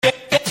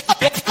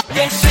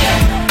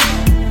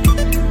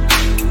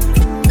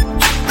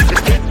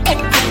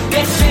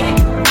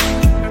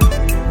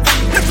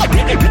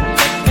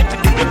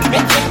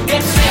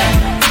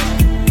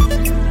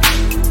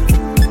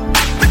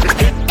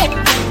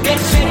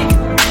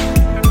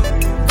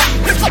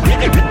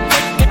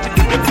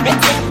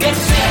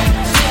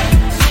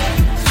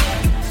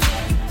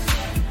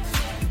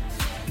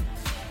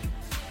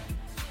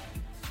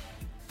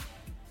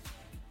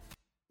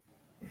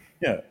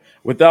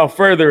Without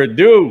further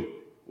ado,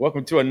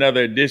 welcome to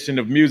another edition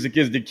of Music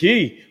is the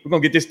Key. We're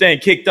going to get this thing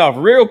kicked off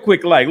real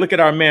quick. Look at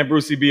our man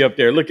Brucey B up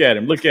there. Look at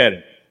him.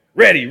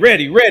 Ready.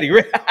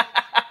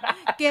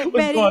 Get What's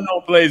ready. going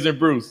on, Blazing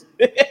Bruce?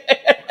 Hey.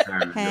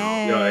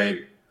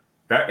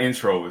 That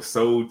intro is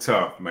so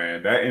tough,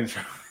 man. That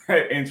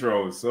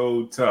intro is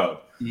so tough.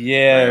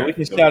 Yeah, Man, we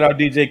can shout out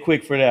DJ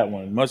Quick for that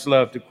one. Much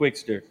love to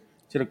Quickster.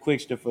 To the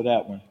Quickster for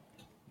that one.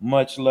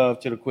 Much love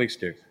to the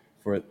Quickster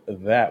for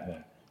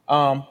that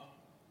one.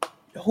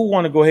 Who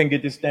want to go ahead and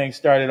get this thing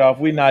started off?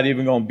 We're not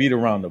even going to beat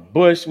around the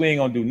bush. We ain't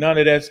going to do none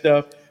of that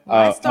stuff.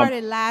 I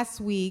started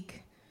last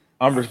week.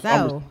 Okay,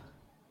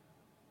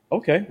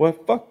 well,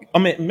 fuck. I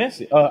mean,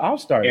 messy. I'll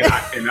start.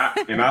 And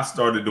I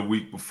started the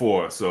week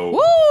before, so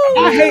Woo!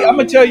 I'm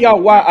gonna tell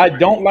y'all why I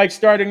don't like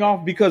starting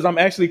off, because I'm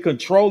actually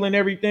controlling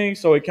everything,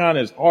 so it kind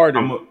of is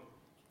harder. Then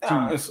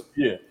It's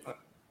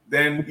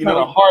kind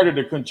of harder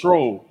to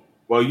control.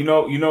 Well, you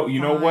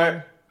know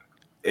what?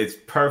 It's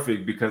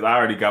perfect because I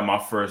already got my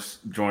first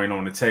joint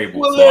on the table.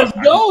 Well, so let's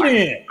go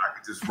then. I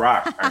can just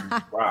rock.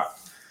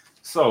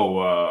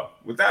 So,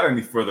 without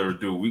any further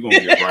ado, we're gonna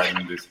get right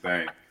into this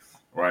thing,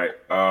 right?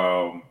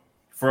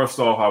 First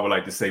off, I would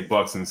like to say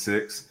Bucks and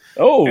Six.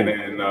 Oh, and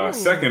then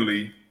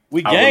secondly,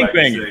 we I would like to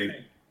gangbanging.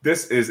 say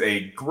this is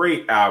a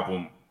great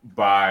album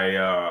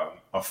by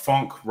a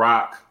funk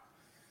rock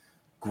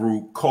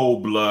group,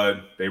 Cold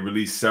Blood. They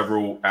released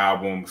several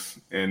albums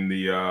in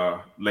the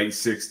late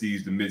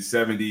 60s, the mid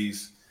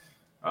 70s.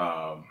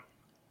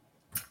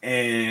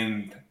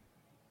 And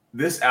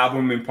this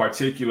album in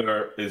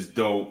particular is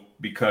dope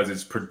because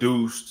it's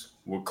co-produced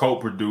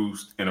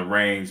and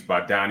arranged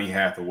by Donny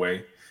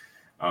Hathaway.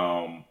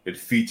 It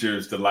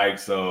features the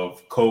likes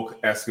of Coke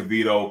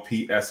Escovedo,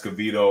 Pete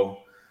Escovedo,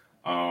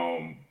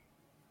 and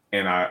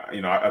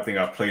I think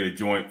I played a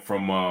joint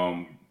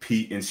from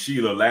Pete and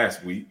Sheila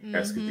last week,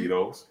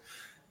 Escovedo's.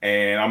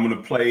 And I'm going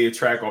to play a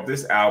track off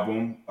this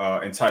album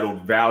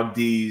entitled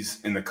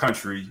Valdez in the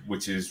Country,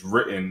 which is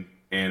written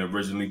and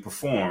originally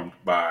performed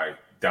by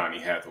Donny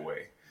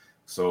Hathaway.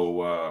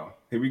 So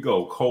here we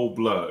go. Cold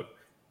Blood,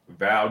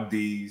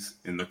 Valdez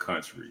in the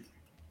Country.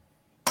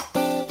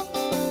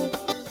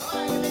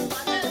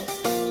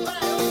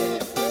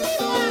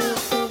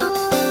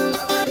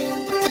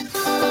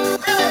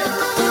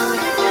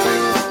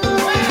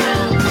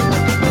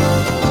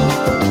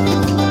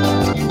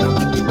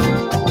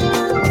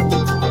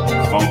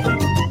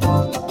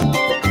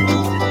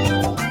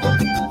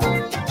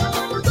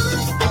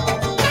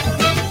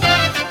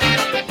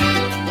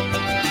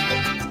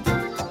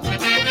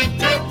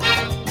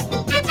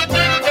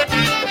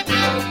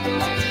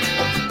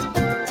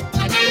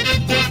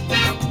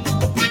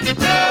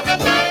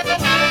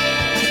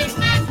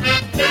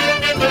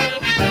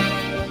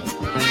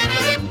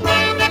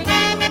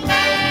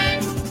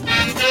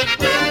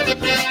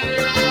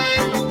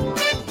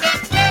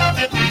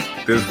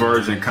 This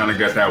version kind of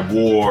got that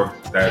war,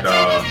 that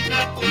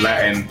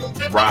Latin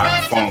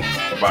rock funk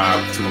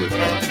vibe to it.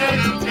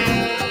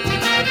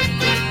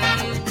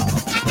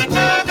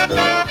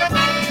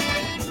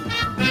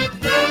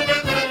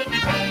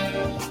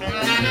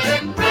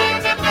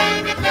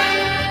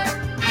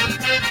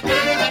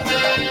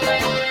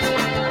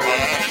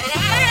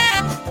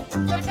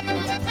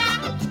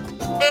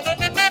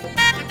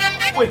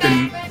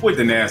 With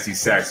the nasty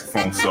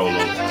saxophone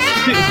solo.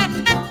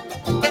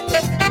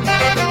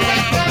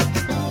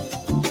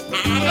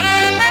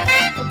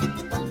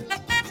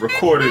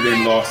 Recorded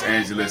in Los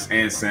Angeles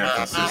and San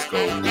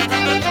Francisco.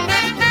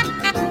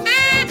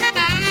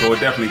 So it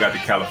definitely got the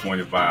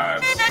California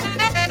vibes.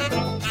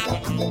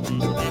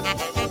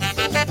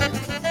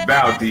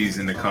 Valdez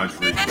in the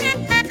Country.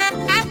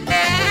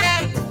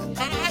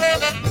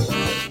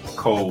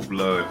 Cold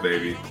Blood,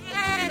 baby.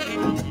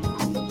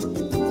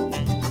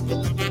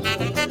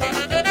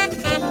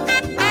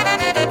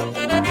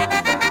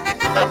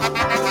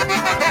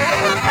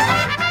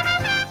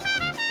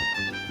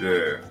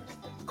 Yeah.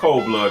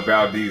 Cold Blood,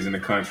 Valdez in the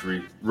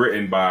Country,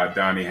 written by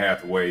Donny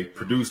Hathaway,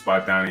 produced by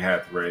Donny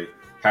Hathaway,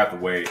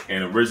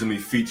 and originally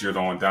featured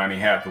on Donny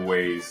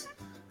Hathaway's,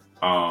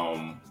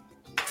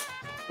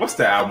 what's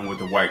the album with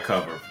the white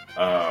cover?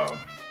 I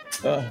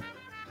got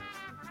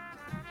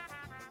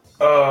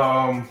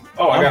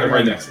it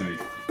right next to me.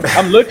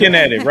 I'm looking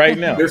at it right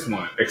now. This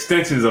one,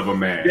 Extensions of a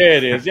Man. Yeah,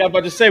 it is. Yeah, I'm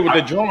about to say with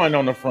the drawing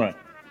on the front.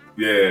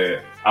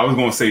 Yeah, I was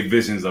going to say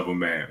Visions of a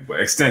Man,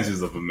 but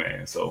Extensions of a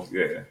Man. So,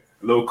 yeah.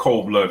 A little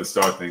Cold Blood to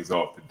start things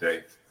off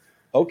today.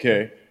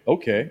 Okay.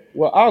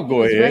 Well, I'll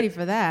go ahead. Ready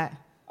for that?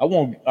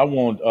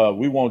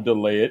 We won't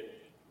delay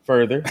it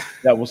further.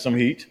 That was some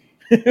heat.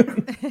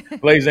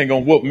 Blaze ain't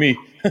gonna whoop me.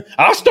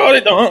 I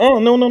started. No, I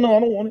don't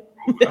want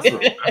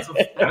it.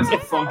 That's a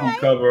funky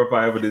cover if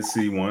I ever did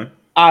see one.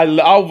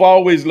 I've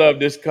always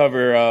loved this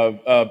cover.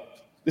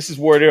 This is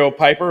Wardell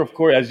Piper, of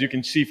course, as you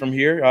can see from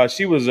here.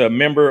 She was a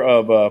member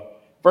of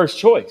First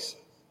Choice,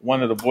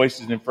 one of the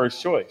voices in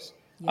First Choice.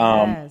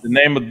 Yes. The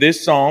name of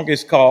this song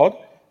is called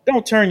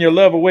Don't Turn Your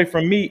Love Away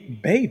From Me,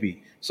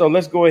 Baby. So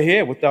let's go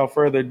ahead without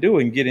further ado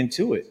and get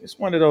into it. It's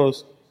one of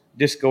those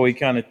disco-y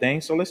kind of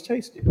things, so let's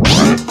taste it.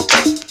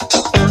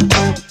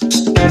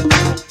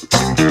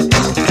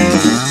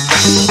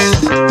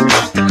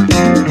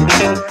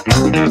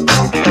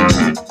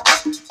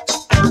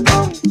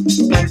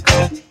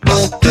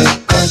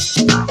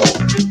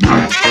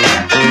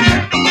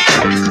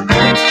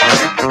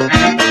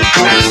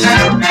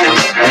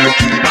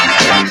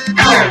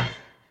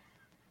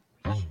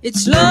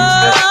 It's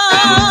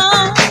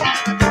love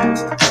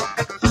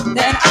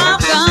that I've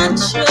got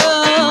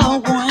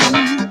showing.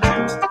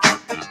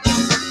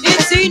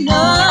 It's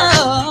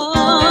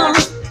enough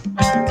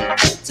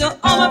to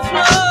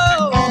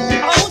overflow the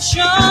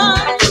ocean.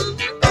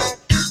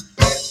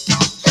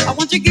 I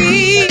want to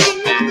give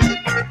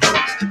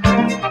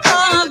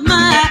of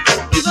my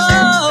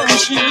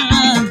devotion.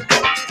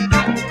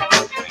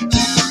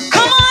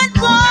 Come on,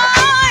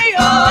 boy,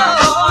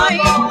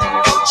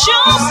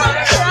 show some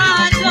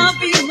kind of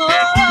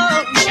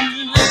emotion.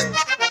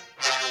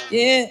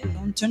 Yeah,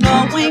 don't turn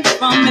away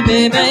from me,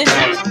 baby.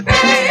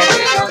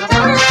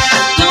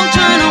 Don't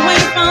turn away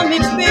from me,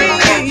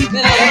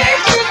 baby.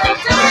 Don't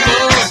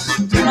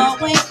turn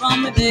away from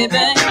me,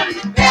 baby.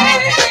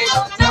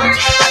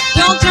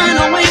 Don't turn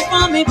away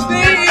from me,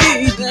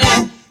 baby.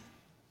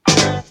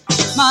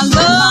 My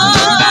love.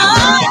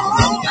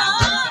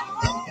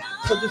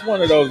 So just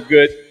one of those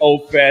good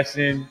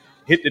old-fashioned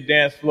hit the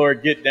dance floor,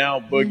 get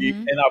down boogie.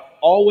 And I've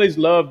always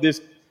loved this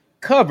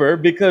cover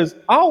because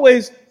I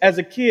always, as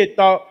a kid,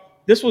 thought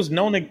this was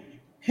Nona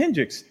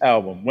Hendryx'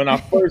 album when I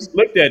first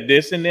looked at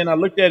this, and then I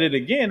looked at it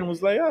again and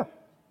was like, oh,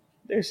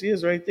 there she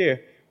is right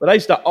there. But I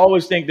used to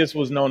always think this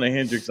was Nona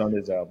Hendryx on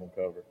this album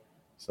cover.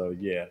 So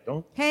yeah,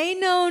 don't. Hey,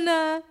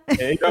 Nona.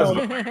 Hey, It does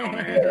Nona. look like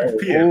Nona.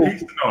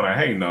 Peace to Nona.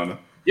 Hey, Nona.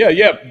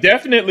 Yeah,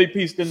 definitely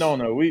peace to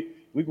Nona. We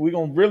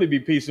gonna really be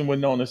peacing with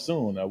Nona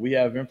soon. We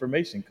have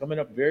information coming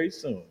up very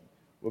soon.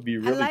 We'll be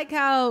really. I like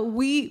how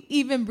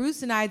even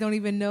Bruce and I don't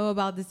even know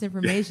about this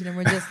information, and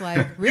we're just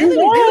like, really? You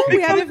won't,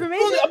 We have because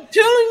information? I'm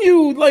telling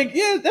you, like,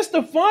 yeah, that's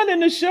the fun in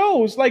the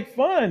show. It's like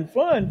fun.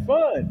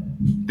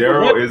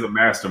 Daryl is a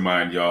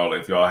mastermind, y'all.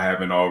 If y'all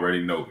haven't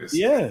already noticed.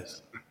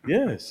 Yes.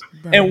 The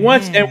And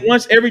once man.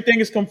 everything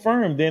is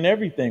confirmed, then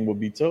everything will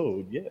be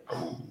told. Yeah.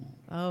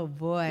 Oh,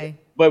 boy.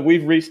 But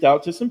we've reached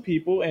out to some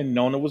people, and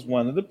Nona was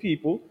one of the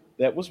people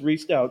that was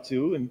reached out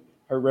to, and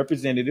her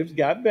representatives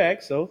got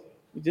back. So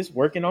we're just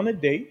working on a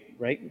date,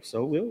 right?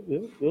 So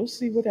we'll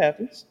see what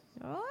happens.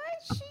 Oh,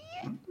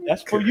 shit.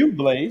 That's for you,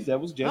 Blaze. That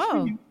was just for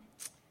Oh, you.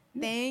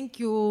 thank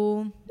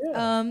you.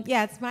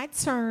 Yeah. It's my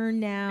turn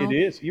now. It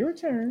is your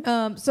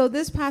turn. So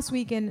this past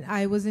weekend,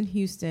 I was in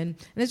Houston,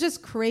 and it's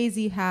just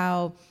crazy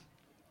how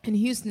in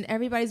Houston,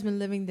 everybody's been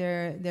living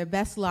their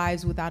best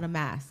lives without a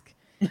mask.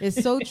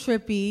 It's so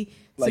trippy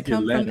Like to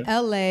come from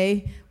Atlanta.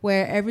 LA,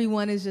 where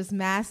everyone is just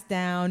masked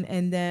down,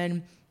 and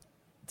then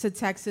to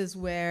Texas,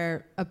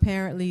 where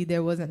apparently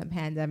there wasn't a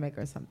pandemic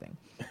or something.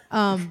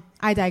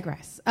 I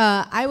digress.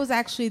 I was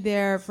actually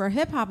there for a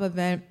hip hop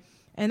event,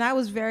 and I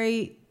was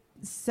very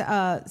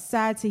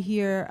sad to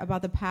hear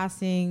about the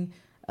passing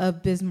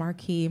of Biz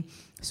Markie.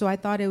 So I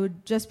thought it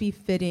would just be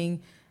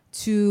fitting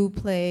to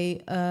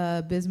play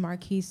a Biz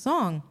Markie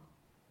song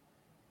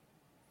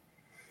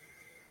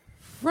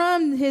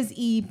from his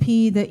EP,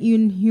 The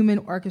Inhuman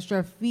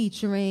Orchestra,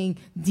 featuring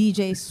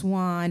DJ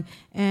Swan.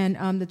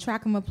 And the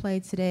track I'm going to play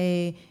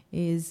today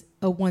is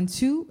a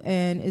 1-2,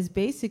 and is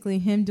basically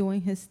him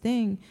doing his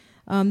thing.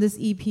 This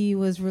EP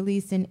was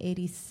released in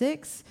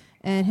 '86,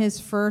 and his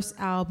first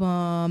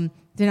album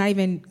did not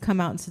even come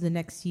out until the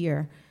next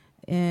year.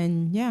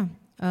 And yeah,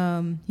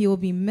 he will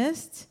be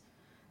missed.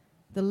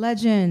 The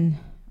legend,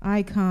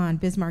 icon,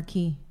 Biz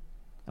Markie,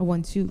 a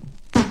 1-2.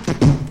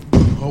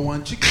 I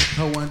want you,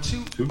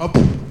 up.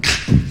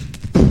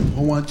 I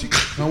want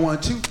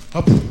you,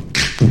 up.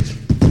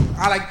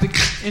 I like to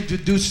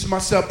introduce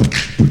myself.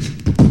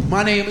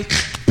 My name is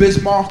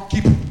Biz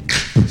Markie.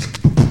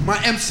 My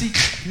MC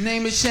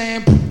name is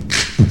Sham.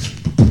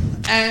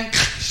 And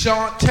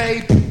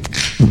Shantae.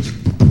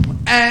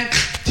 And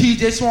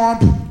TJ Swan.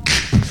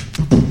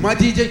 My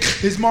DJ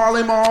is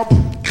Marley Marl.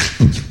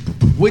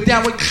 We're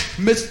down with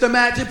Mr.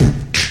 Magic.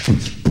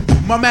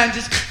 My man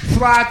just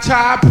Fly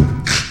Chop.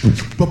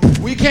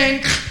 We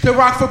came to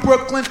rock for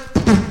Brooklyn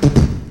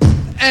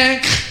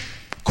and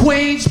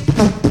Queens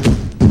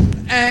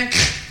and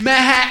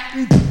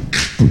Manhattan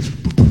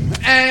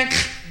and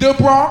the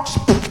Bronx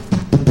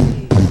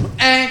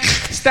and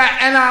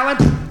Staten Island.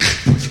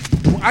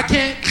 I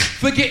can't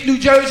forget New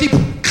Jersey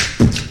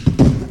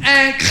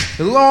and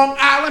Long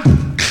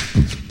Island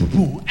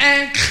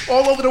and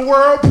all over the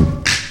world.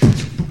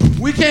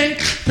 We came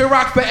to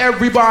rock for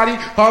everybody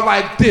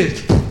like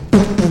this.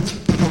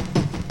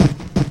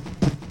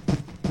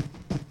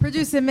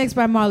 Produced and mixed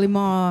by Marley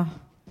Marl.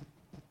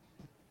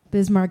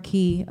 Biz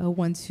Markie, a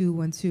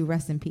 1-2-1-2.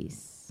 Rest in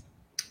peace.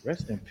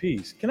 Rest in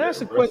peace. Can I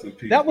ask a rest question? in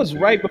peace, That was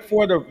man. right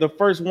before the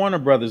first Warner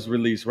Brothers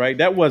release, right?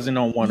 That wasn't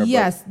on Warner Brothers.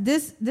 Yes,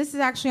 this is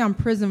actually on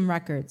Prism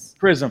Records.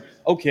 Prism.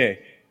 Okay.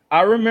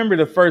 I remember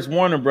the first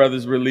Warner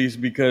Brothers release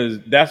because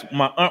that's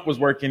my aunt was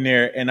working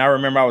there, and I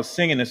remember I was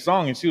singing a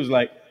song, and she was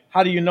like,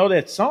 "How do you know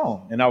that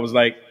song?" And I was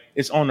like,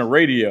 "It's on the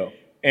radio."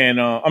 And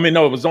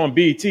no, it was on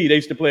BET. They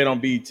used to play it on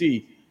BET.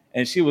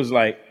 And she was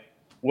like,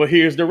 "Well,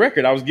 here's the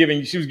record." She was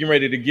getting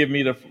ready to give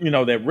me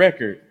that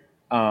record.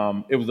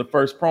 It was the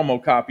first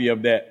promo copy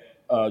of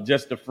that,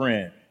 Just a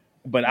Friend.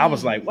 But I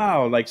was like,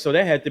 wow, like, so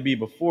that had to be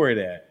before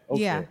that.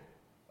 Okay. Yeah.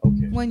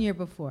 Okay. 1 year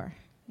before.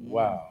 Yeah.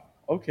 Wow.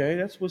 Okay,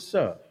 that's what's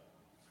up.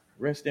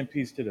 Rest in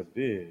peace to the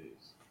Biz.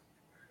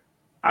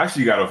 I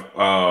actually got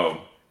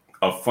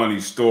a funny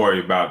story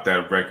about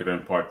that record in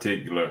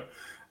particular.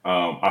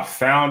 I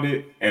found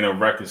it in a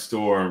record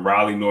store in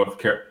Raleigh, North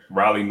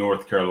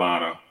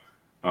Carolina.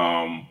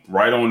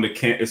 Right on the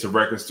it's a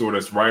record store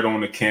that's right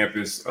on the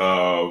campus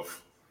of.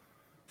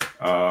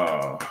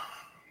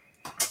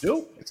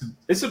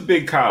 It's a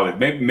big college.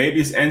 Maybe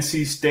it's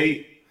NC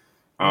State.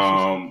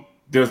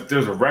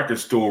 There's a record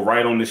store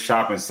right on the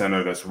shopping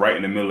center that's right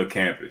in the middle of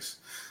campus,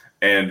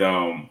 and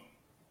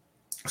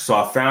so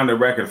I found the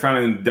record. I found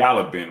it in the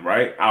dollar bin.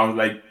 Right, I was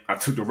like, I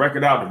took the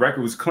record out. The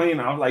record was clean.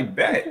 I was like,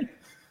 bet.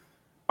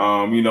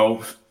 Throw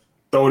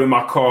it in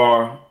my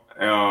car.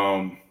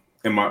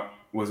 In my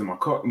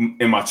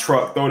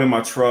truck. Throw it in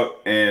my truck,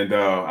 and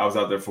I was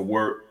out there for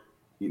work.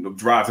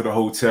 Drive to the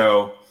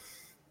hotel.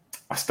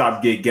 I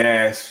stopped to get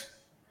gas,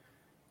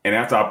 and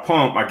after I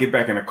pump, I get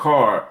back in the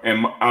car,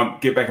 and I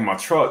get back in my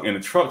truck, and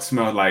the truck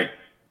smelled like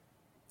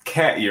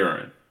cat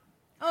urine.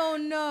 Oh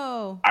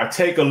no! I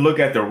take a look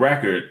at the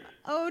record.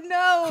 Oh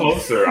no!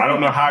 Closer. I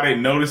don't know how they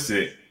noticed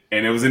it,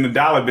 and it was in the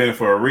dollar bin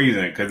for a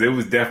reason because it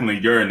was definitely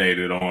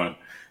urinated on.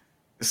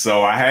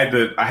 So I had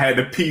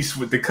to piece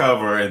with the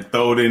cover and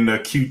throw it in the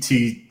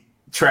QT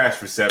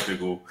trash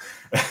receptacle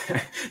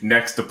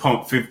next to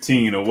Pump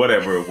 15 or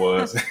whatever it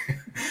was.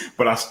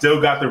 But I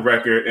still got the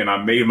record, and I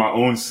made my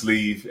own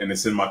sleeve, and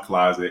it's in my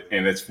closet,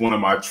 and it's one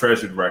of my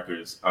treasured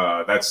records.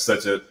 That's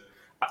such a,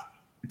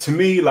 to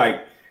me,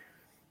 like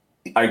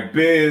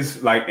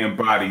Biz like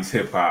embodies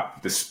hip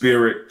hop, the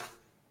spirit,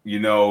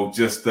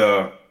 just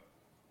the,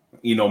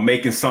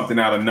 making something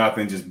out of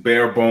nothing, just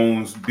bare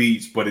bones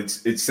beats, but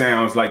it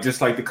sounds like,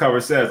 just like the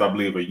cover says, I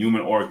believe, a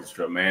human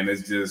orchestra, man.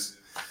 It's just,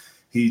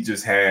 he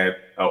just had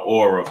an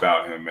aura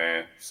about him,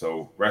 man.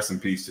 So rest in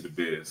peace to the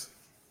Biz.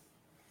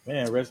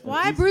 Man, rest in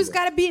Why peace. Bruce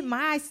got to beat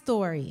my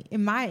story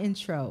in my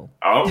intro?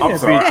 Oh, I'm He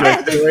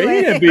sorry.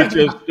 didn't beat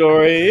your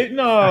story.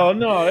 No.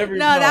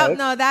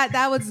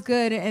 That was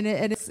good, and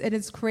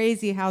it's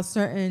crazy how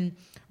certain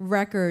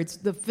records,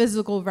 the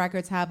physical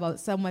records, have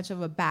so much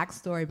of a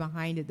backstory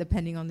behind it,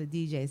 depending on the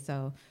DJ.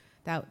 So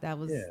that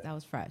was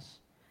fresh.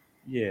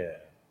 Yeah.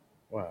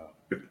 Wow.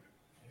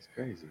 That's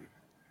crazy.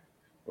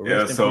 Well, Yeah,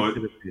 rest in so peace to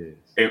the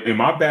Biz. am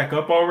I back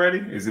up already?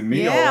 Is it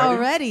me Yeah, already?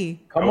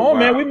 already. Come Oh, on,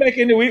 man. wow. We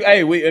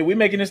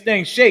making this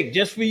thing shake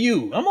just for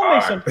you. I'm gonna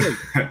make some shake.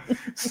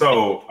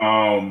 So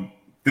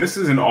this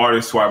is an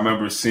artist who I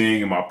remember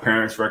seeing in my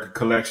parents' record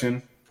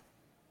collection,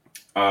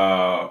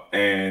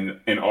 and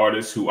an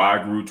artist who I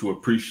grew to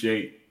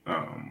appreciate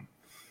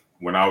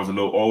when I was a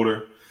little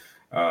older.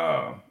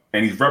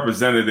 And he's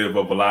representative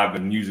of a lot of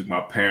the music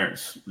my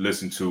parents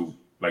listened to,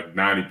 like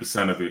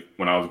 90% of it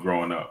when I was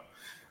growing up.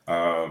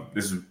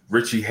 This is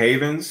Richie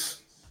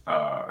Havens,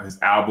 his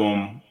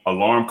album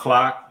Alarm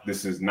Clock.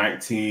 This is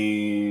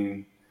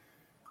 69,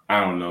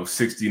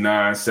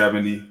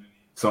 70,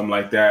 something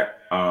like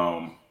that.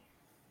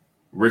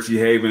 Richie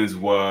Havens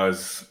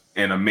was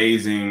an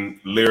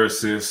amazing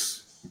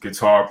lyricist,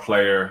 guitar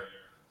player.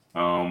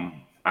 I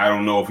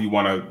don't know if you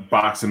want to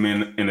box him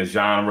in a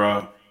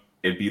genre.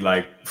 It'd be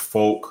like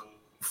folk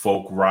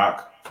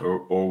rock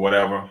or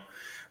whatever.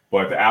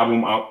 But the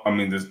album,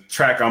 the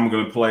track I'm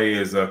going to play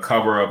is a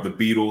cover of the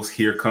Beatles'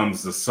 Here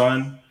Comes the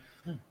Sun.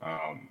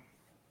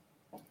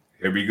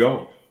 Here we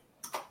go.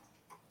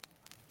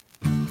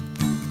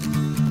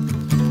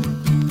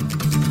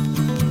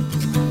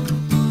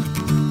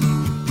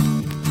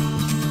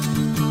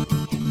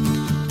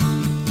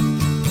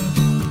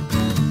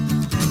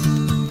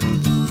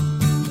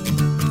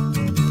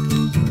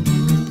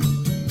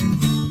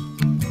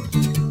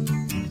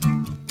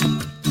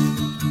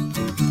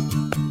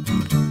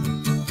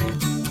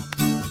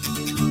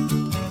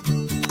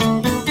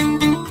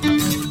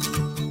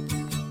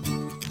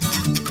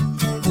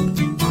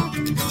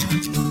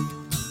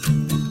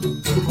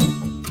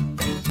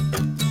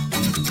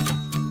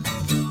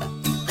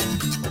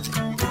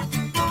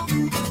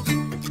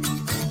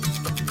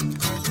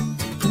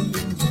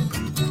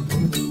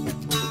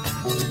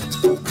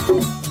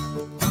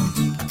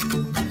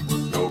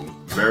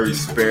 Very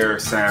spare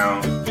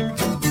sound.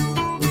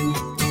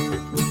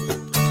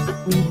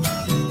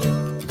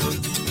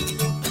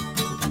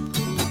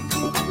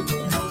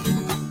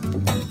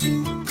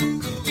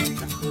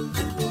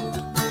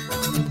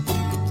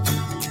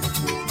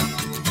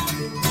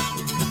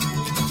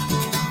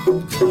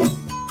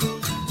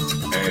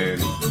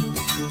 And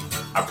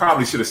I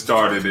probably should have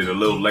started it a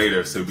little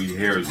later so we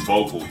hear his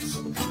vocals.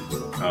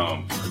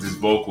 Because his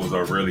vocals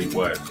are really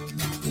what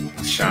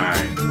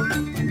shine.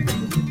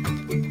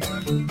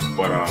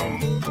 But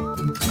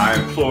I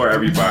implore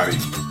everybody,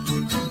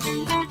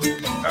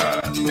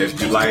 if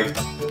you like.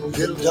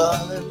 Little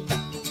darling,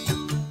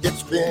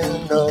 it's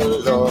been a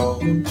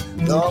long,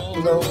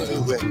 long, lonely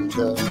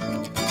winter.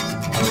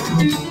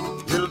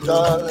 Little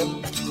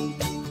darling,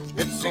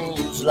 it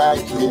seems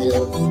like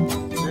years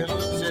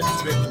since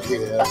it's been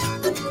here.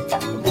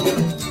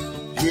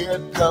 Here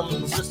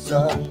comes the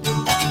sun.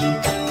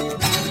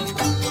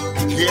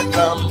 Here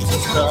comes the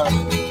sun.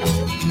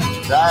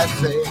 I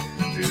say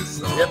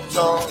it's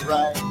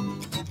alright.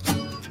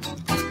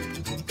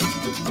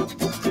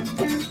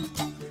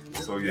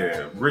 So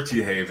yeah,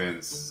 Richie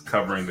Havens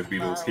covering the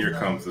Beatles' "Here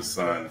Comes the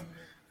Sun,"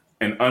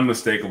 an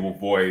unmistakable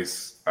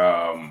voice.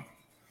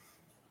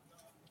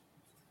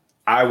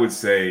 I would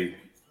say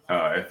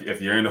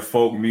if you're into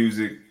folk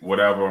music,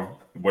 whatever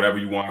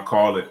you want to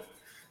call it,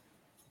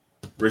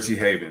 Richie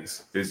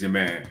Havens is your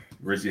man.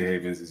 Richie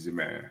Havens is your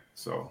man.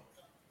 So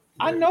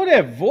I know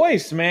that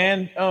voice,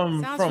 man.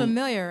 Sounds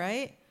familiar,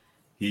 right?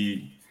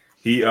 he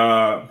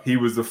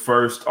was the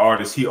first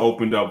artist. He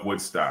opened up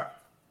Woodstock.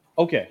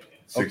 Okay.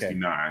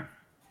 69.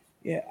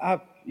 I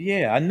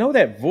know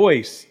that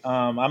voice.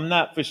 I'm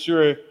not for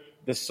sure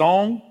the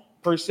song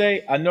per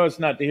se. I know it's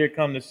not the "Here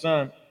Come the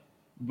Sun,"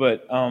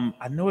 but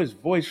I know his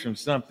voice from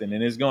something,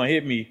 and it's gonna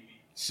hit me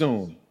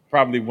soon.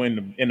 Probably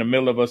when in the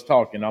middle of us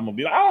talking, I'm gonna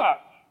be like,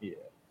 yeah.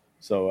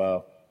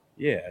 So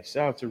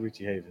shout out to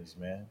Richie Havens,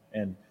 man,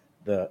 and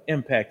the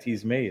impact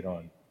he's made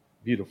on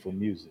beautiful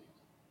music.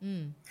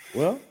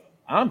 Well,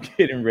 I'm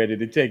getting ready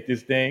to take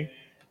this thing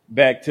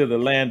back to the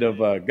land of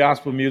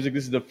gospel music.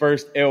 This is the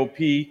first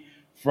LP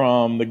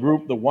from the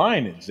group The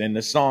Winans, and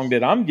the song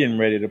that I'm getting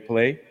ready to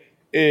play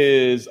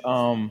is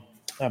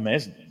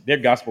they're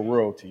gospel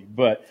royalty,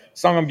 but the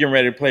song I'm getting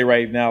ready to play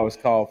right now is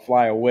called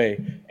 "Fly Away,"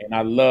 and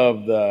I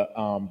love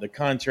the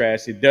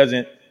contrast.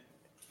 The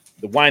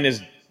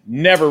Winans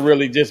never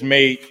really just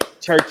made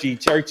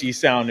churchy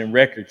sounding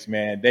records,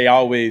 man. They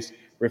always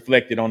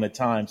reflected on the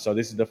time. So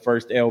this is the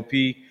first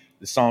LP.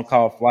 The song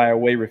called "Fly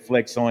Away"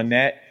 reflects on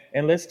that,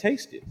 and let's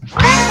taste it.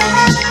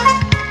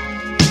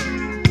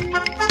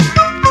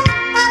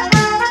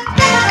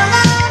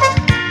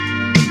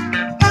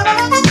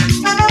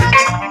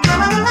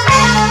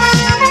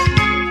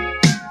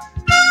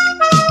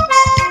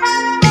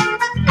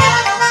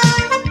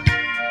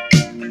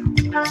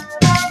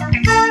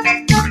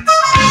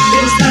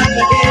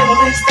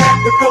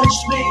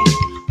 Reproached me,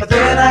 but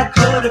then I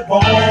could have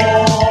borne it.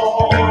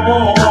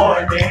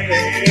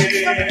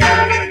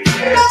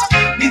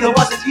 Neither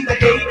was it he that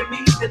hated me,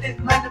 that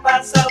didn't magnify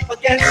himself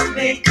against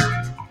me.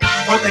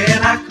 But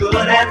then I could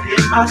have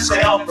hid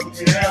myself from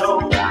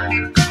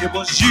him. It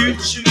was you,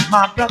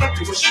 my brother,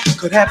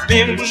 could have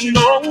been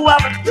no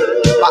other.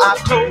 I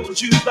told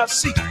you the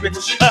secret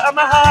of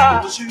my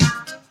heart.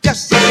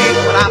 Yesterday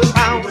when I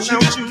found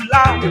out you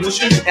lied,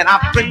 and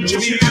I bring to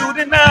you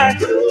tonight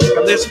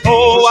from this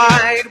whole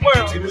wide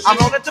world I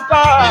wanted to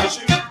buy.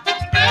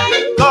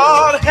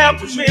 God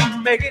help me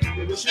make it.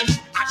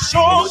 I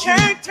sure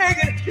can't take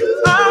it.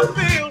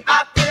 I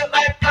feel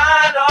like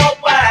flying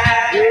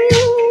away.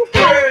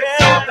 Hurt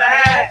so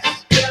bad.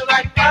 Feel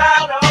like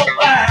flying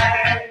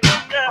away.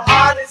 My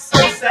heart is so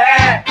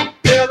sad.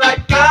 Feel like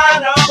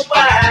flying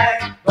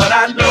away. But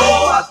I know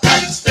I've got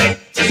to stay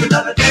just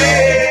another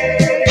day.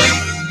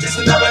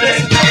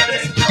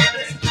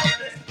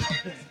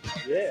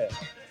 Yeah.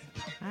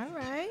 All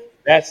right.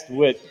 That's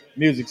what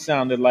music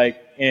sounded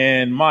like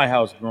in my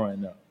house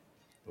growing up.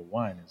 The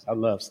Winans. I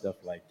love stuff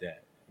like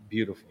that.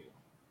 Beautiful.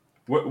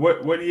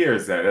 What year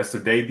is that? That's the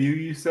debut,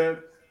 you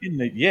said? In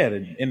the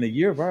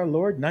year of our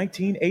Lord,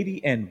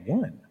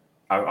 1981.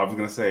 I was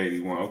gonna say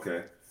 81.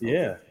 Okay.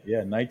 Yeah,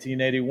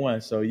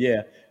 1981. So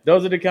yeah,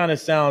 those are the kind of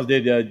sounds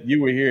that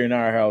you would hear in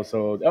our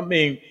household. I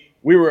mean,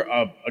 we were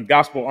a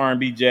gospel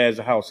R&B jazz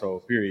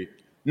household. Period.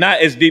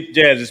 Not as deep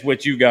jazz as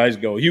what you guys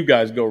go. You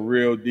guys go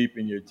real deep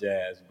in your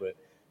jazz, but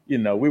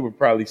we were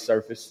probably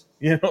surface.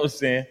 You know what I'm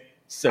saying?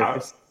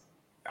 Surface.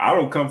 I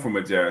don't come from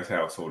a jazz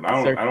household.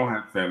 I don't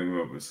have family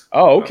members.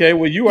 Oh, okay.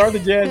 Well, you are the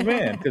jazz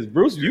man, because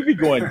Bruce, you be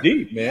going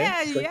deep,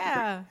 man.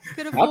 Yeah.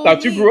 I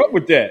thought you grew up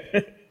with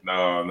that.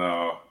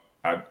 No,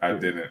 I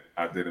didn't.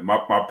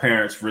 My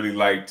parents really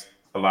liked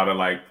a lot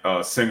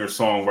of singer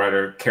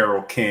songwriter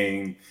Carole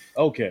King.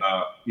 Okay.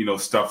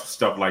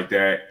 Stuff like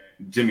that.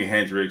 Jimi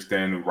Hendrix,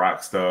 then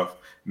rock stuff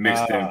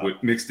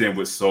mixed in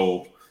with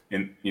soul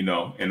and in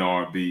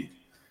R&B.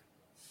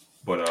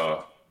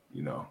 But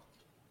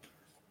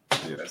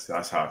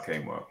that's how it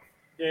came up.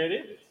 Yeah, it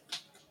is.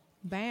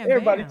 Bam.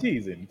 Everybody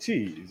teasing,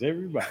 tease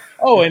everybody.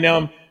 Oh,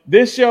 and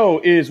this show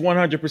is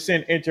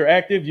 100%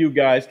 interactive. You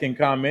guys can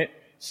comment,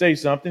 say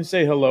something,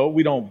 say hello.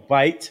 We don't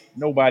bite.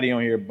 Nobody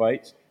on here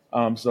bites.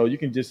 So you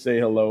can just say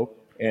hello,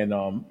 and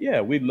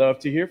we'd love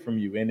to hear from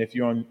you. And if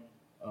you're on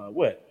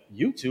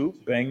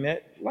YouTube, bang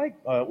that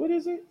what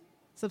is it?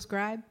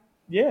 Subscribe.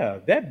 Yeah,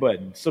 that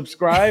button.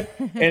 Subscribe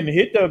and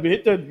hit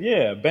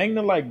the bang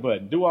the like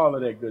button. Do all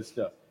of that good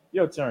stuff.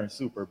 Your turn,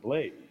 Super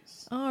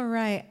Blaze. All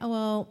right.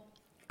 Well,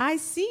 I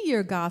see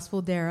your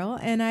gospel, Daryl,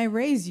 and I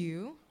raise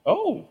you.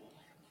 Oh,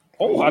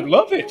 I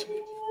love it. Hey,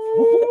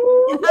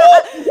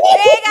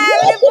 guys, I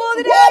haven't pulled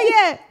it out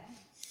yet.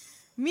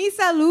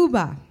 Misa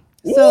Luba.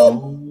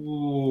 So,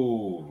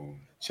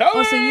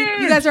 so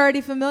you guys are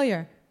already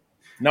familiar.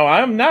 No,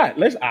 I'm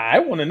not. I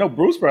want to know.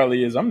 Bruce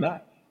probably is. I'm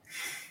not.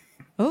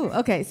 Oh,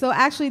 okay. So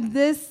actually,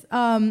 this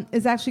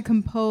is actually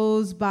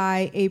composed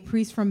by a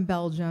priest from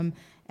Belgium,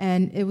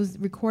 and it was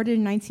recorded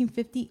in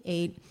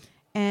 1958.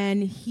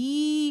 And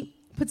he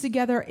put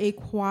together a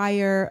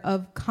choir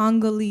of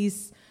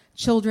Congolese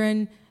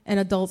children and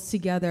adults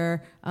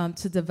together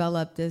to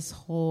develop this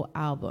whole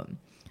album.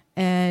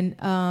 And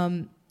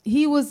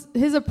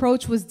his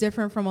approach was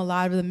different from a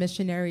lot of the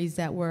missionaries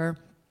that were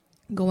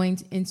going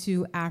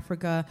into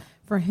Africa.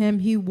 For him,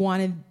 he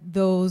wanted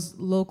those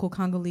local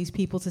Congolese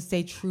people to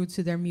stay true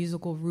to their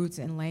musical roots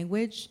and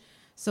language.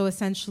 So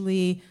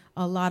essentially,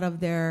 a lot of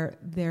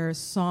their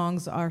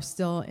songs are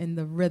still in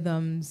the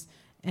rhythms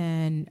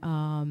and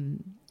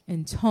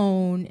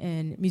tone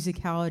and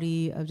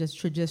musicality of just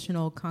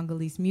traditional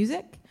Congolese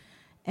music.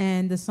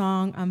 And the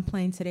song I'm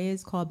playing today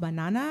is called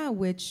Banana,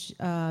 which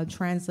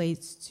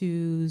translates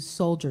to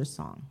soldier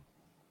song.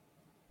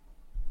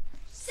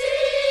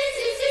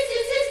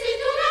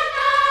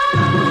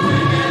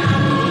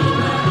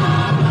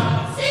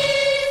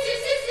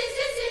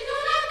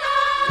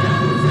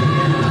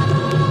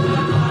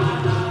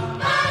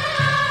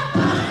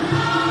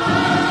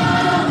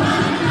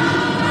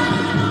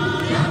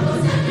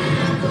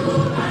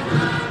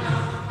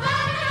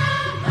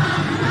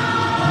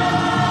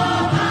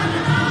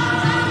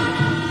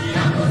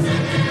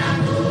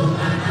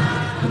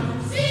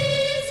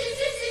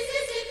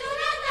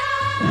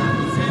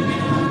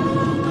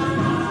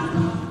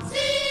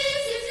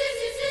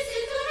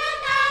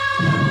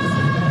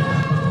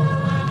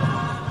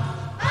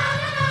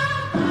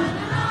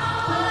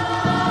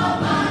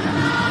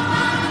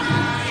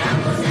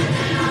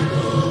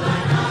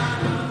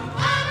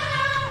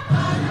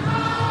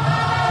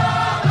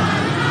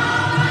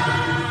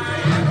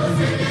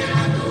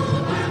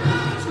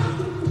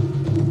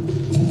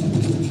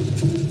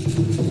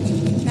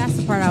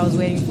 I was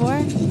waiting for.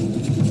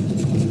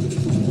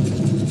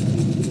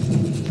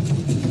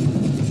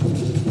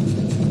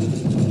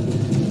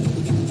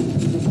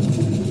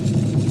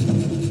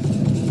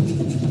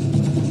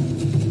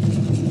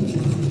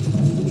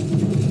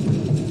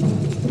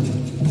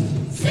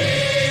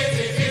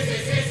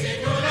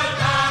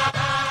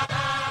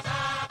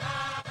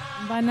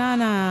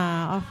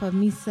 Banana off of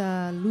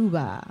Misa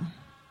Luba.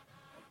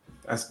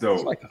 That's dope.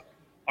 It's like an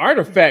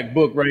artifact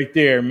book right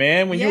there,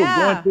 man. When you were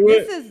going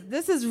through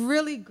this is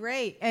really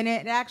great, and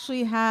it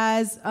actually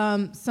has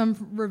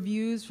some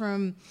reviews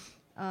from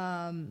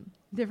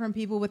different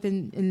people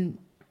within in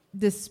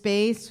this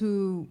space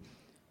who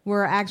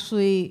were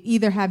actually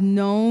either have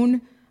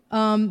known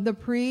the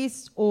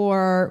priest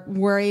or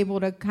were able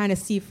to kind of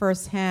see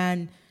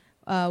firsthand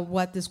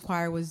what this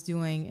choir was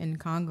doing in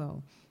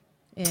Congo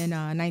in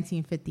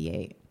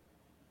 1958.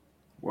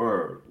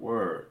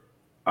 Word.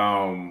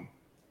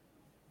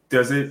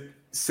 Does it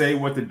say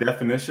what the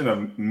definition of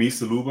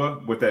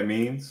Misaluba, what that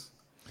means?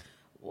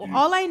 Well,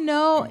 all I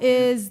know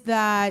is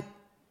that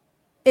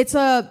it's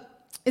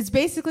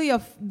basically a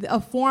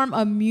form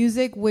of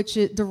music which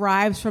it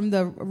derives from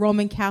the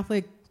Roman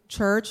Catholic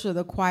Church, or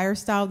the choir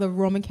style of the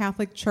Roman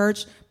Catholic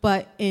Church,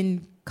 but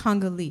in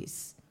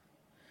Congolese.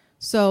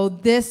 So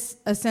this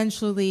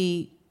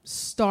essentially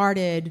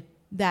started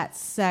that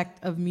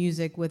sect of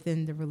music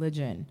within the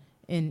religion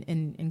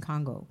in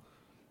Congo.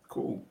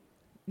 Cool.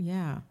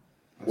 Yeah.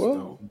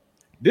 Well,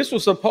 this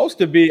was supposed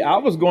to be,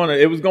 it was going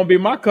to be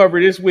my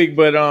cover this week,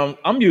 but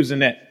I'm using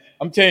that.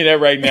 I'm telling you that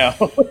right now.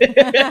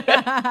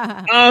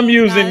 I'm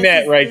using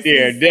that right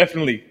there.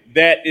 Definitely.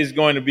 That is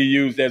going to be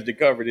used as the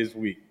cover this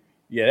week.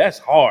 Yeah, that's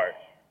hard.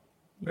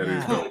 That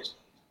is dope.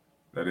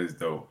 That is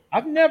dope.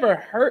 I've never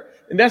heard,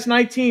 and that's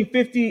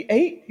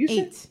 1958, you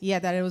said? Yeah,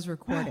 that it was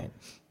recorded.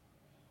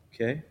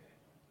 Okay.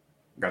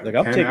 Got Like the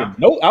I'm pen taking out.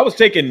 notes. I was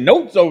taking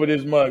notes over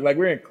this mug, like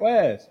we're in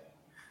class.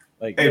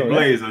 Like, Hey, yo,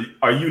 Blaze,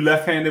 are you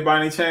left-handed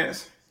by any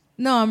chance?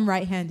 No, I'm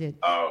right-handed.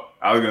 Oh,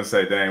 I was gonna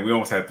say, dang, we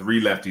almost had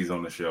 3 lefties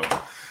on the show.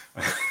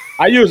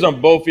 I use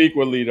them both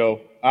equally,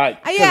 though.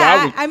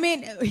 I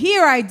mean,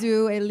 here I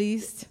do at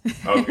least.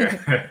 Okay.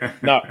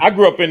 No, I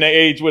grew up in the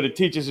age where the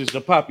teachers used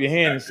to pop your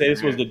hand and say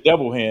this was the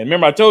devil hand.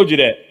 Remember, I told you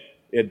that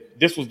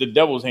this was the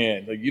devil's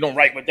hand. Like, you don't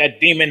write with that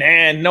demon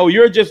hand. No,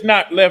 you're just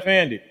not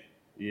left-handed.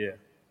 Yeah,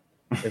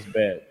 that's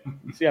bad.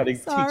 You see how they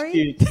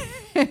teach kids?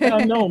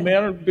 I know,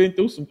 man. I've been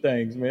through some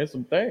things, man.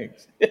 Some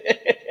things.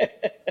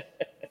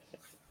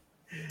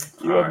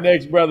 You up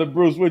next, brother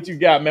Bruce? What you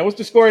got, man? What's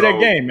the score of that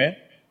game, man?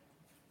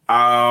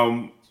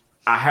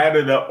 I had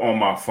it up on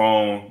my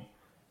phone.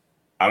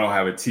 I don't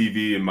have a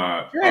TV in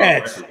my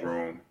record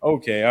room.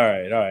 Okay,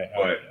 all right.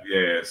 But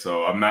yeah,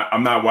 so I'm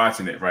not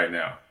watching it right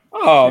now.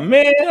 Oh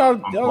man,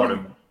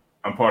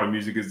 I'm part of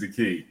Music is the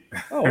Key.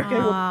 Oh, okay.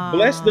 Well,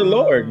 bless the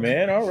Lord,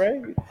 man. All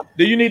right.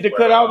 Do you need to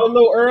cut out a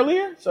little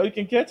earlier so you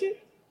can catch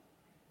it?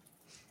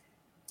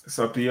 It's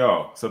up to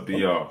y'all.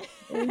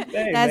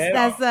 Hey,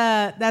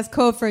 that's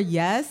code for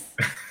yes.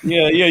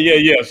 Yeah.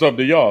 It's up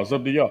to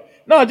y'all.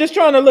 No, just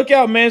trying to look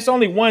out, man. It's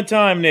only one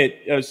time that,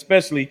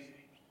 especially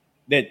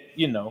that,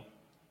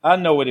 I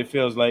know what it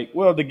feels like.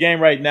 Well, the game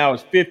right now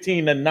is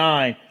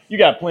 15-9. You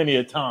got plenty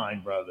of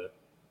time, brother.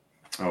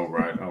 All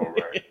right.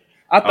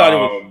 I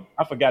thought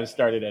I forgot it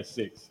started at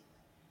 6.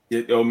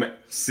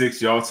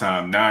 6 y'all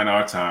time, 9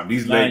 our time.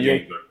 These late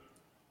games are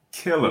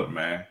killer,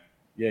 man.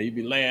 Yeah, you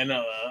be laying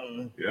up.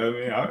 Yeah, I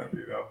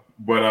mean,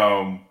 But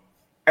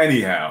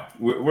Anyhow,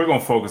 we're going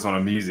to focus on the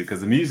music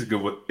because the music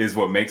is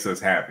what makes us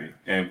happy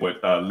and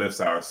what lifts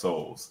our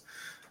souls.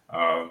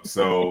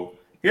 So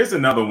here's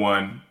another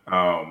one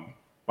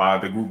by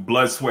the group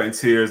Blood, Sweat, and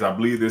Tears. I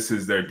believe this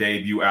is their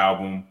debut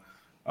album.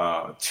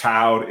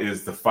 Child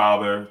is the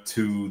Father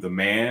to the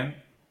Man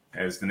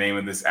as the name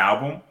of this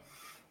album.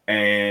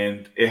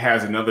 And it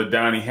has another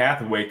Donny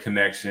Hathaway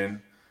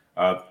connection.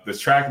 The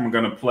track I'm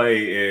going to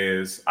play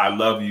is I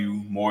Love You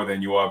More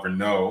Than You'll Ever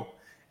Know.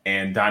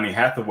 And Donny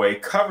Hathaway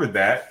covered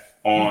that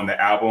on the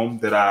album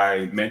that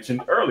I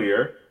mentioned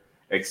earlier,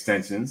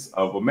 Extensions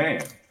of a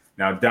Man.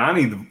 Now,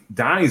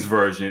 Donny's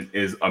version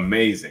is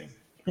amazing.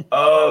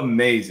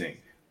 Amazing.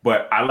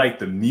 But I like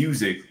the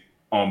music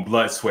on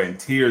Blood, Sweat, and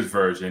Tears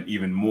version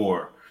even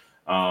more.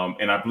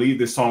 And I believe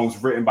this song was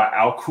written by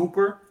Al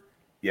Kooper.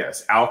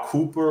 Yes, Al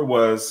Kooper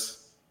was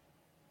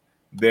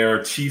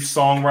their chief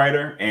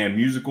songwriter and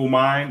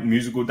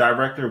musical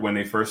director when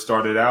they first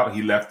started out.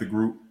 He left the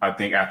group, I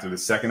think, after the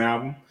second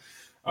album.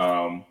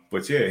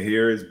 But yeah,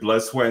 here is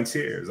Blood, Sweat, and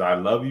Tears. I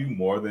Love You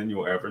More Than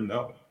You'll Ever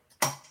Know.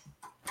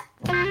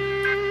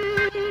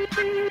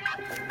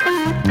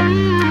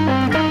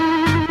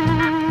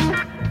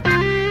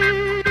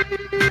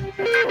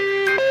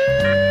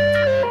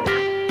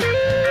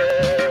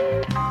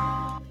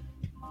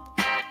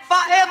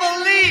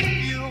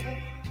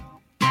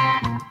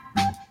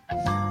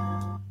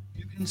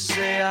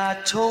 Say I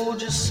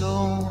told you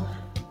so.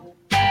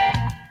 And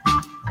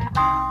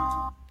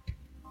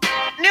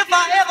if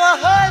I ever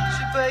hurt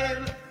you,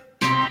 baby,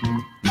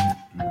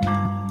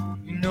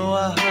 you know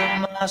I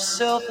hurt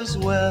myself as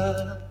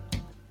well.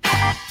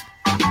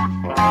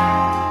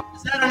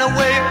 Is that in a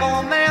way for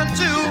a man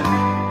to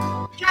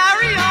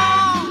carry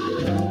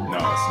on? No,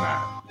 it's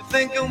not. You're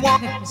thinking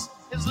once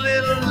his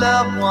little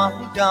loved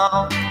one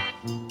gone.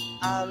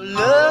 I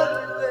love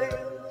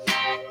you,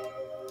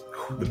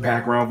 baby. The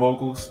background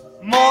vocals.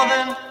 More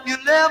than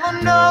you'll ever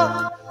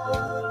know.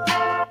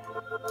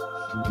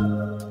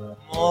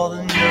 More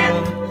than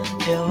you'll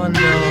ever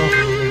know.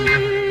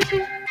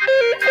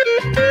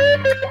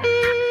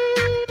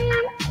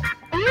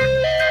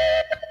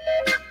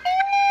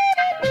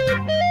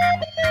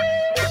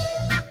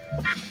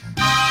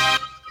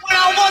 When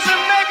I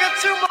wasn't making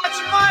too much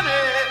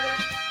money.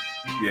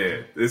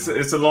 Yeah,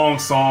 it's a long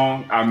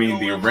song. I mean,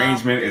 the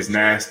arrangement is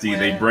nasty.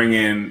 They bring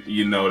in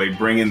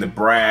the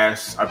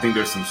brass. I think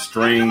there's some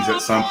strings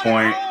at some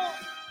point.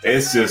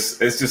 It's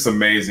just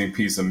amazing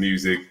piece of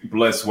music.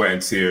 Blood, Sweat,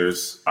 and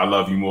Tears. I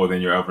Love You More Than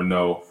You'll Ever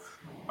Know.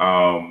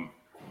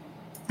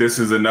 This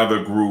is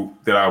another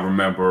group that I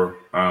remember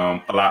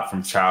a lot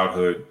from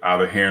childhood,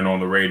 either hearing on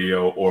the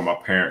radio or my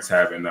parents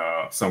having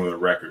some of the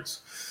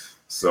records.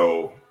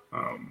 So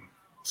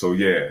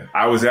yeah,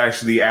 I was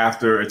actually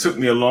it took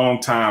me a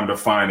long time to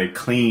find a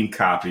clean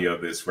copy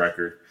of this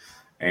record,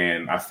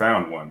 and I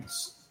found one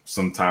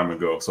some time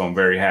ago. So I'm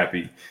very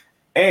happy.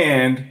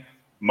 And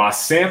my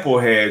sample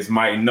heads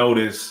might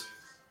notice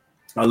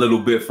a little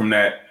bit from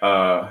that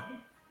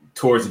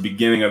towards the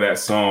beginning of that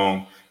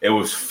song. It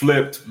was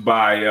flipped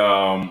by,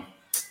 I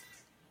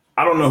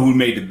don't know who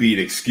made the beat,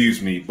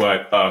 excuse me,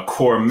 but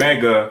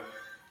Cormega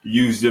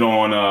used it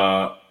on,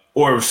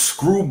 or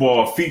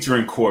Screwball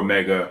featuring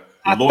Cormega.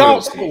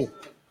 Loyalty.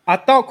 I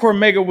thought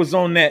Cormega was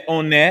on that.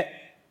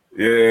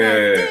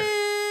 Yeah.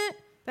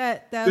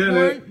 That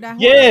horn.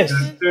 Yes.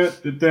 Bruce,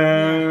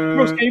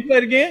 can you play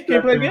it again?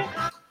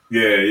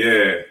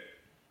 Yeah.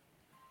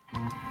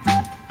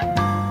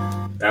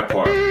 That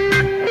part.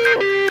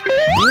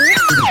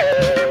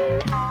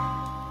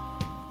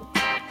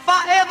 If I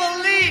ever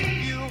leave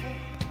you,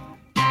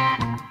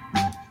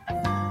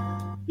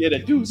 Yeah,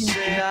 that dude.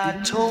 say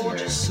I told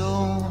you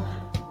so.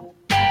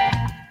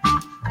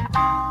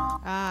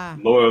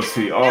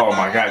 Loyalty. Oh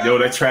my God. Yo,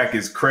 that track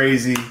is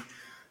crazy.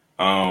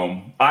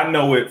 I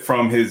know it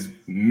from his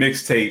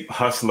mixtape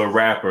Hustler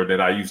Rapper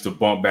that I used to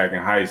bump back in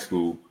high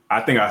school.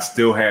 I think I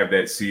still have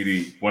that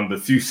CD, one of the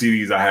few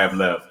CDs I have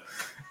left.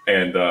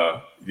 And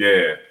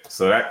yeah,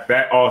 so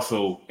that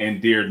also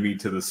endeared me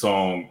to the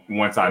song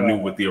once I knew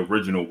what the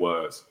original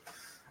was.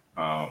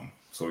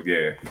 So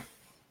yeah,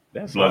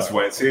 That's Blood, hard.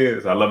 Sweat, and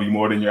Tears. I Love You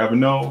More Than You Ever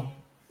Know.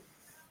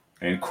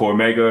 And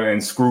Cormega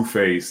and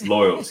Screwface,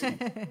 Loyalty.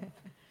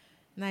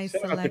 Nice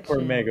Shout out to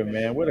selection. Cormega,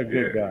 man. What a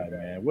good guy,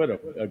 man. What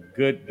a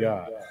good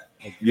guy.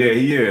 Yeah,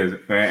 he is,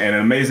 man. And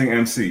an amazing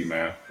MC,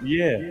 man.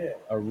 Yeah,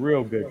 a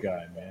real good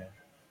guy, man.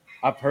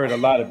 I've heard a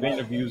lot of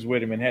interviews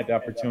with him and had the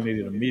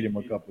opportunity to meet him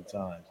a couple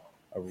times.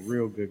 A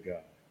real good guy.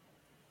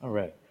 All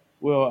right.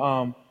 Well,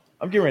 I'm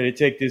getting ready to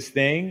take this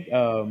thing.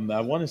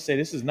 I want to say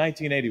this is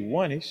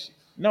 1981-ish.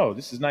 No,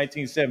 this is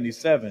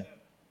 1977.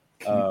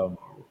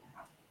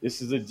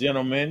 This is a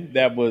gentleman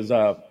that was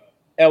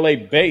LA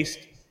based.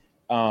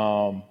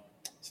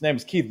 His name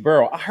is Keith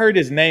Burrow. I heard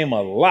his name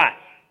a lot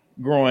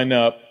growing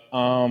up.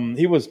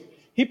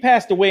 He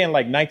passed away in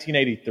like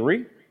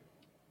 1983,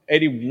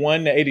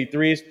 81 to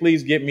 83.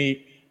 Please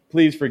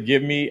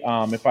forgive me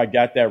if I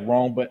got that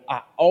wrong. But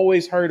I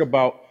always heard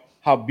about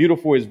how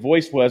beautiful his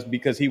voice was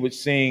because he would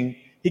sing.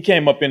 He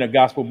came up in a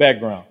gospel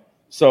background.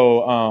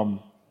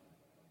 So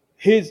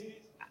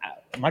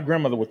my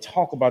grandmother would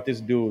talk about this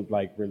dude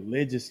like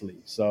religiously.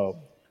 So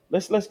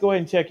let's go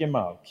ahead and check him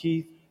out.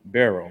 Keith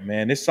Barrow,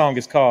 man. This song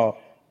is called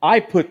 "I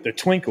Put the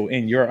Twinkle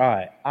in Your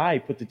Eye." I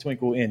put the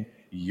twinkle in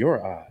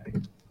your eye.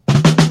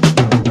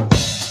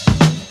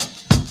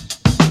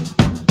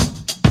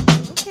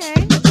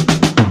 Okay.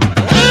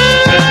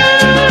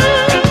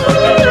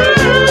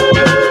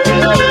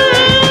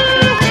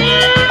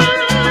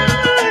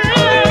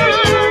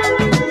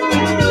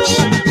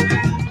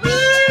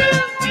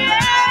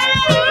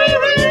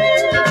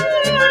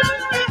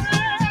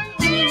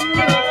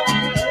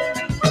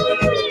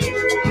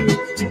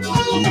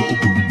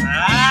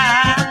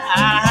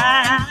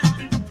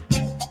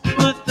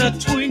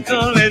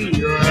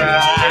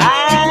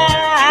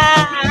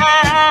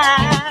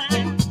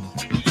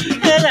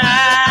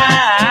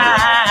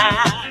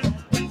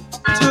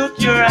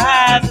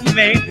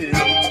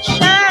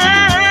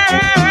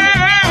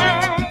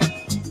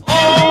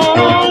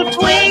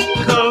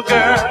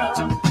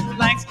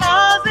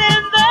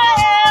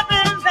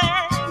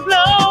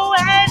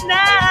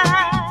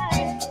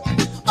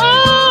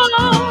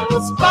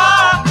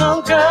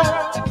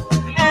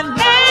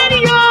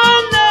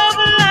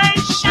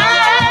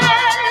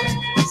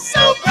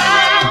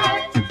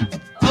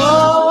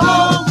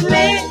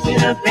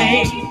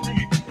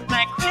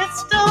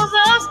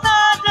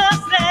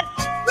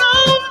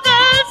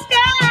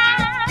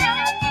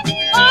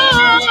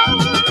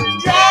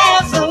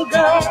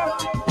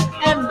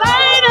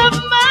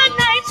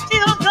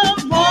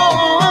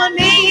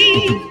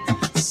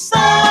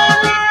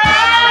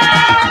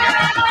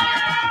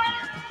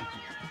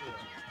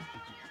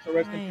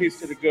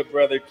 To the good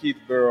brother Keith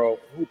Barrow,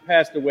 who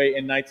passed away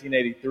in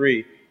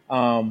 1983.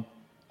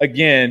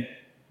 Again,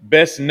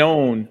 best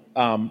known,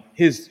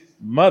 his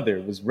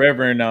mother was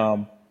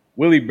Reverend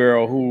Willie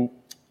Barrow, who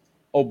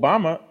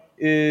Obama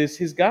is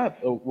his god,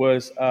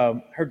 was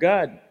her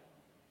god.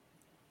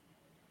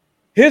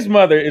 His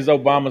mother is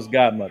Obama's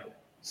godmother.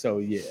 So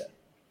yeah.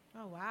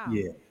 Oh wow.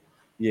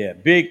 Yeah.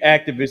 Big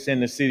activist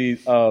in the city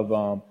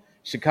of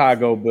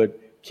Chicago,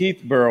 but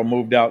Keith Barrow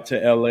moved out to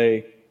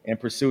LA and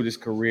pursued his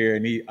career,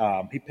 and he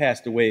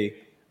passed away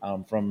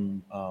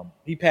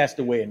he passed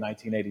away in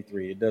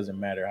 1983. It doesn't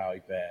matter how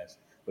he passed,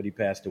 but he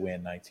passed away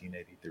in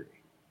 1983.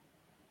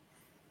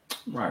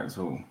 Right.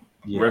 So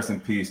rest in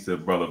peace to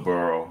Brother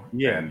Barrow.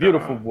 Yeah, and,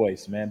 beautiful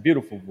voice, man.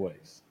 Beautiful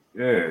voice.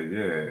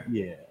 Yeah.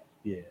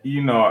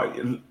 You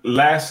know,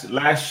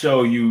 last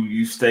show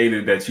you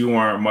stated that you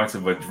weren't much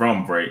of a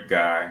drum break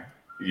guy.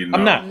 You know,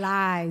 I'm not.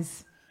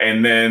 Lies.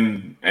 And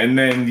then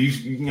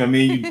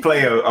you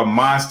play a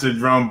monster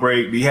drum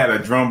break. You had a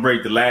drum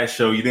break the last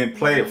show. You didn't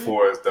play it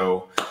for us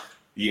though.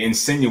 You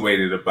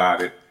insinuated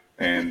about it.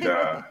 And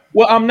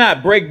well, I'm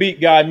not breakbeat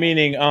guy,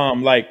 meaning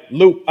like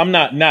loop. I'm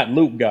not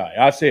loop guy.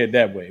 I say it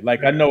that way.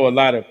 Like I know a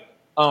lot of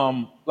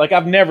like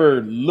I've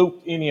never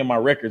looped any of my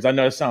records. I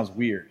know it sounds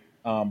weird,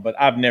 but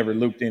I've never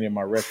looped any of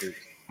my records.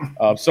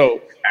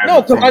 So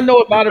no, because I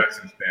know a lot of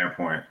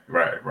standpoint,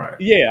 right.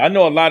 Yeah, I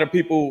know a lot of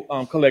people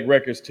collect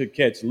records to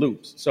catch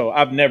loops. So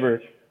I've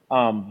never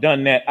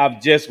done that.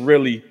 I've just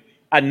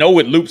I know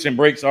what loops and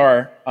breaks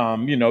are,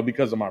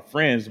 because of my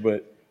friends.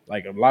 But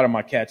like a lot of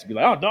my cats be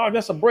like, "Oh, dog,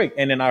 that's a break."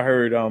 And then I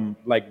heard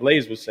like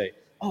Blaze would say,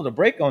 "Oh, the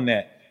break on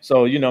that."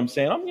 So you know what I'm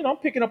saying, I'm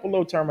picking up a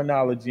little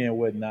terminology and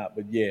whatnot.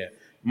 But yeah,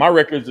 my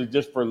records are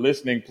just for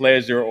listening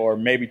pleasure or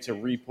maybe to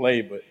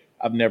replay. But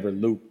I've never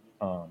looped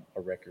a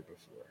record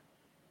before.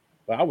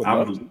 But I would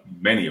love to.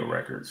 Many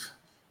records.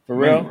 For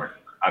real?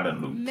 I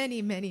done looped.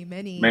 Many.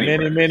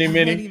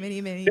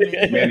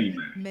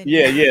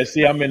 Yeah.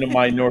 See, I'm in the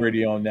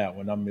minority on that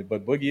one.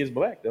 But Boogie is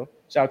black though.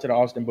 Shout out to the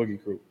Austin Boogie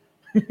crew.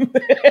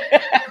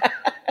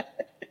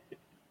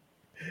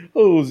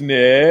 Who's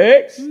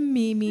next?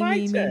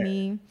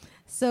 Me.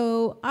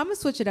 So I'm gonna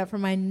switch it up for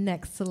my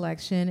next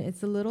selection.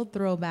 It's a little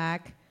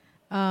throwback.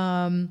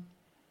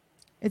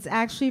 It's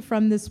actually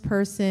from this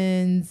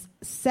person's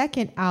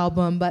second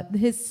album, but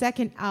his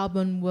second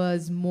album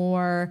was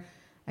more,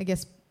 I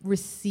guess,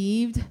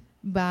 received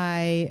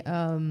by,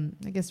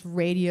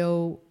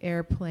 radio,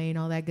 airplay, and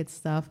all that good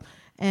stuff.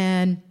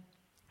 And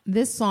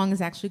this song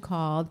is actually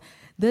called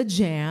The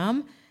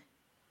Jam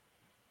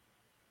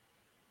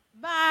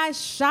by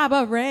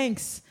Shabba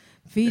Ranks,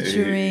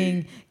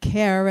 featuring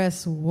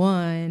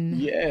KRS-One.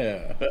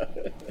 Yeah. 1,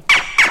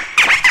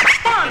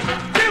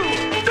 2,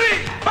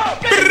 3, 4.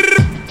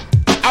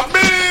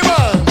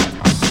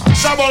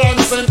 Shabba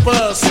Ranks in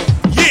person.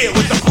 Yeah,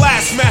 with the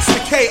Blast Master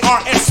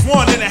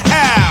KRS-One in the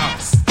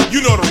house.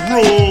 You know the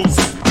rules.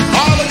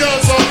 All the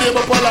girls out there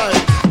be polite.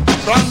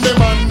 From the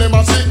man them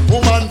a sick,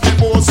 woman fi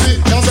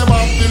bossy. Cause them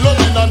have the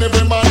loving and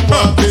every man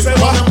want it.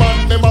 From the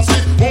man them a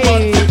sick,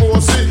 woman fi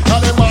bossy. And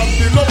them have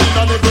the loving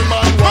and every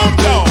man want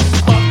it.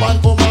 Man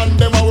woman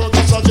them a work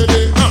a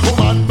tragedy.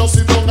 Woman no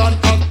sit down and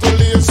act too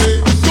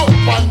lazy. Jump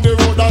on the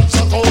road and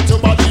shut out your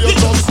body. You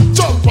just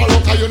jump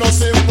around 'cause you know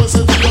simple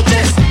city. You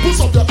just push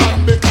up your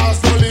hand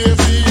because no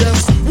lazy.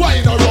 Yes,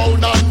 wind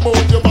around and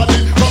move your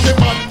body. From the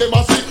man them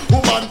a sick,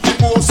 woman fi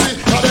bossy.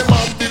 And them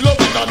have the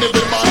loving and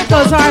every man want it.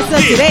 Goes hard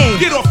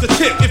today. Get off the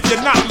tip if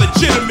you're not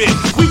legitimate.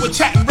 We were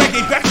chatting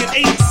reggae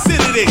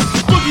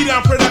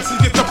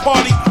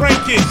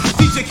ranking.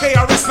 DJ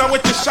KRS now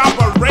with the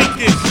Shabba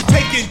ranking.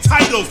 Taking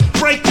titles,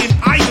 breaking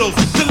idols.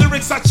 The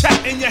lyrics I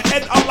chat in your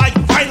head are like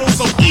vital,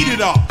 so eat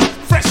it up.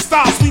 Fresh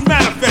styles we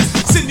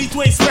manifest. Sydney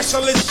Dwayne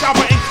specialist,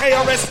 Shabba and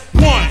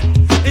KRS-One.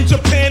 In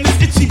Japan it's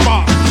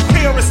Ichiban.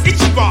 KRS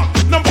Ichiban,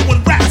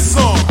 #1 rap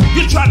song.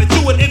 You try to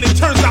do it and it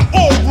turns out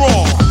all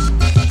wrong.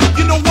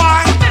 You know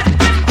why?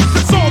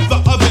 Cause all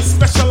the others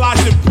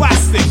specialize in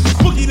plastic.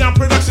 Boogie Down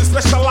Production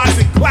specialize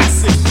in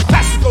classics.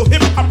 Classical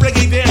hip-hop,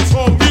 reggae,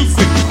 dancehall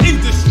music.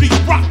 Industry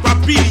rock by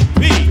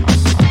BDP.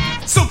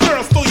 So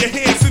girls, throw your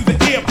hands in the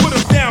air, put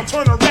them down,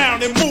 turn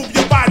around and move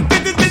your body.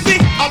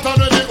 Hot and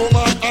ready,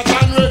 woman, hot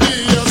and ready,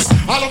 yes.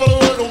 All over the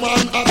world,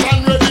 woman, hot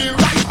and ready,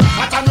 right.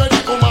 Hot and ready,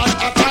 woman,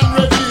 hot and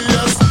ready,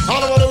 yes.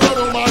 All over the world,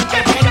 woman,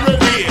 hot and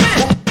ready.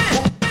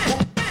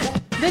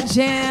 The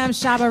Jam,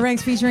 Shabba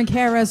Ranks featuring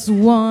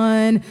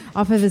KRS-One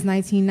off of his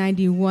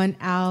 1991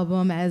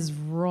 album As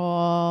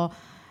Raw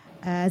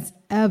As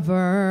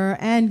Ever.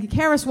 And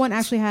KRS-One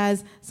actually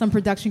has some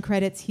production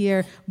credits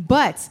here,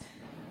 but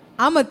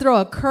I'm going to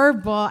throw a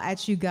curveball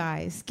at you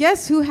guys.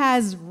 Guess who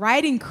has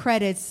writing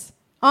credits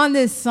on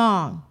this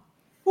song?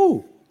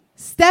 Who?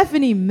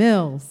 Stephanie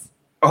Mills.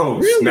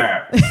 Oh,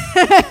 snap.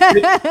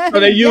 So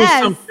they used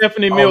Yes. some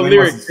Stephanie Oh, Mill they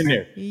lyrics must in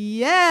there.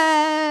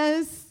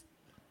 Yes.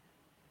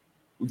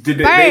 Did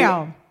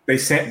Bam. they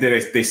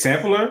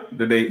sample her?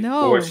 Did they?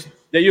 No. Or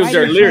They used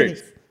their Writing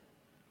lyrics. credits.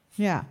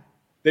 Yeah.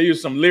 They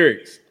used some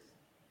lyrics.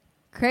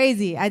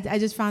 Crazy. I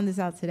just found this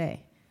out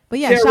today. But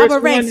yeah, KRS-One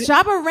Shabba Ranks.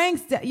 Shabba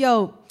Ranks,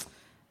 yo,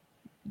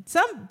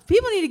 some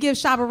people need to give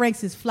Shabba Ranks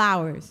his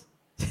flowers.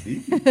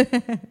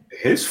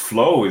 his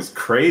flow is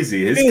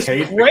crazy. His It's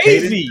cadence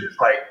crazy. is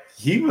like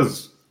he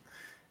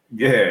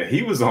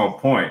was on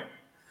point.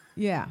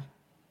 Yeah.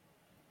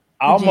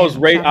 I almost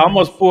Jam, I Shabba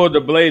almost pulled the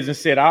blades and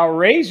said, "I'll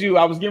raise you."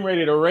 I was getting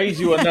ready to raise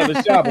you another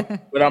Shabba,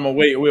 but I'm gonna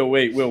wait. We'll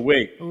wait.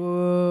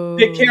 Ooh.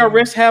 Did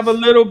KRS have a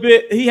little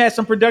bit? He had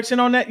some production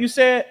on that. You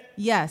said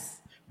Yes.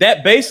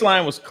 that bass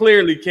line was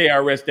clearly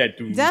KRS. That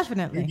dude.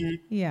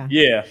 Definitely. Yeah.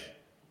 Yeah.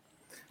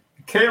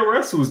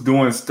 KRS was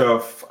doing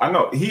stuff. I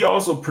know he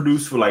also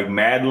produced for like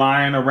Mad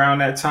Lion around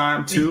that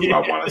time too. Yeah.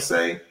 I want to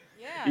say.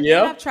 They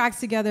Yep. have tracks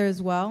together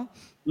as well.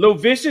 Lil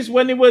Vicious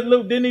wasn't he? What?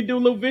 Didn't he do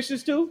Lil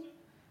Vicious too?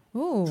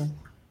 Ooh.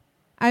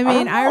 I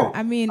mean, I don't know.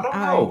 I mean, I don't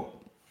know.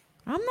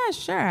 I'm not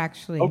sure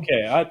actually.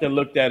 Okay, I have to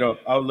look that up.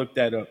 I'll look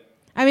that up.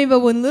 I mean,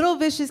 but when Little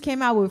Vicious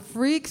came out with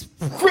Freaks,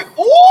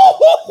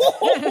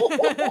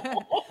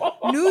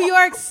 New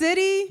York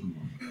City,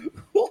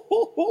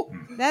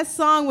 that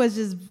song was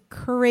just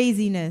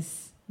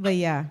craziness. But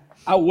yeah.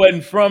 I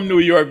wasn't from New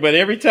York, but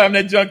every time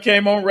that junk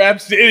came on Rap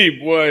City,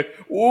 boy,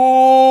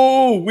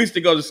 ooh, we used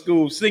to go to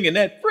school singing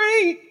that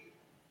free.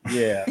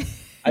 Yeah,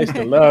 I used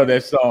to love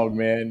that song,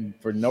 man,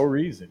 for no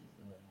reason.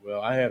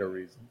 Well, I had a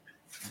reason.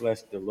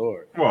 Bless the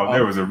Lord. Well,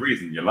 there was a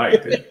reason you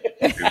liked it.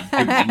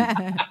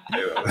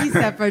 He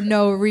said for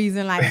no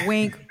reason, like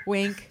wink,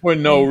 wink. For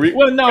no reason.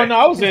 Well, no,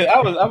 I was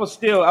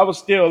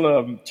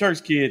still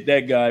church kid,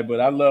 that guy, but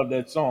I love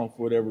that song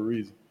for whatever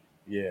reason.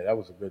 Yeah, that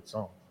was a good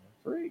song.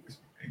 Freaks.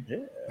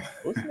 Yeah.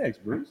 What's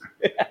next, Bruce?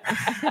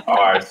 All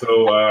right,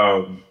 so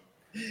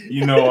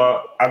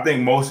I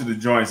think most of the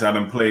joints I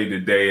done played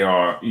today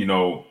are,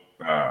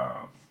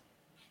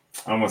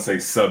 I'm gonna say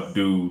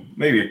subdued.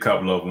 Maybe a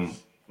couple of them.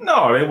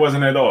 No, it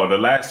wasn't at all. The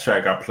last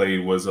track I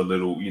played was a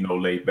little,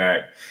 laid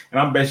back, and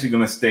I'm basically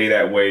gonna stay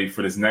that way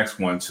for this next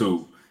one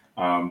too.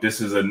 This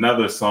is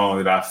another song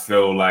that I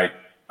feel like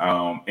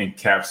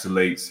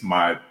encapsulates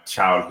my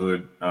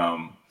childhood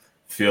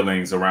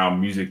feelings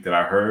around music that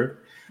I heard.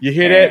 You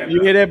hear that?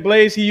 You hear that,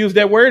 Blaze? He used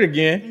that word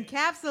again.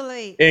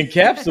 Encapsulate.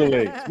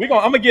 Encapsulate. I'm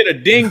gonna get a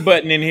ding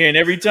button in here, and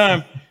every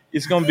time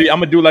it's gonna be, I'm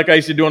gonna do like I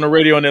used to do on the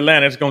radio in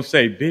Atlanta. It's gonna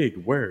say big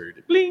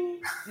word. Bling.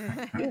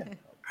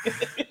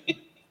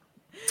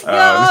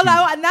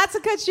 Not to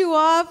cut you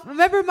off.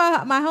 Remember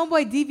my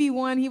homeboy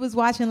DV1? He was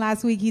watching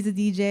last week. He's a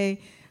DJ.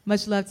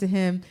 Much love to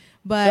him.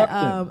 But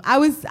I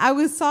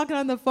was talking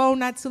on the phone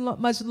not too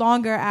much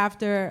longer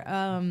after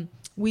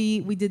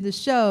we did the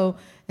show,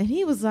 and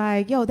he was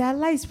like, "Yo, that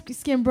light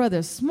skinned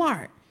brother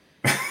smart.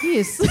 He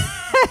is."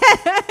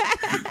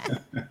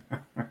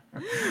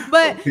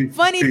 But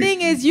funny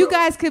thing is, you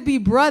guys could be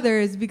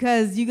brothers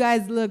because you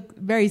guys look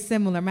very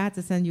similar. I have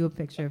to send you a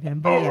picture of him.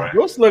 But yeah.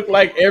 Bruce look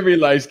like every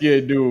light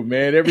skinned dude,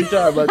 man. Every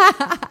time, like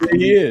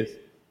he is.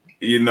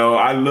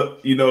 I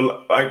look,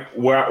 like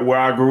where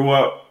I grew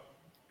up,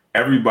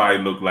 everybody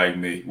looked like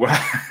me. Where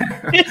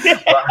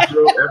I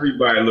grew up,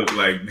 everybody looked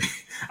like me.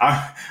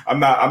 I'm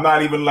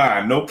not even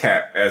lying. No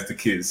cap, as the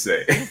kids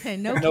say.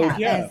 no cap,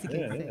 as the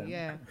kids say.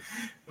 Yeah.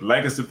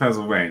 Lancaster,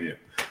 Pennsylvania.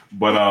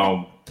 But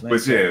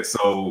yeah,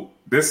 so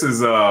this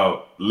is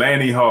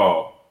Lanny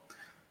Hall.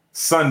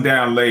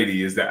 Sundown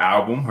Lady is the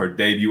album, her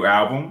debut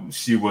album.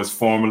 She was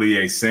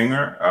formerly a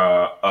singer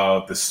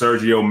of the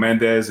Sergio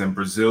Mendes and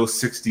Brazil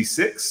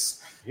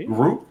 66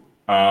 group.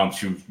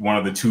 She was one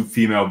of the two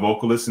female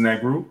vocalists in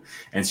that group.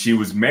 And she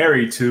was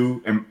married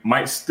to, and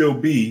might still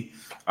be,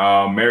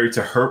 married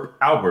to Herb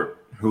Albert,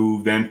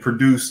 who then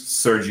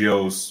produced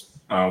Sergio's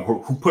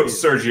who put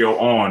Sergio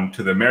on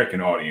to the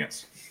American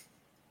audience.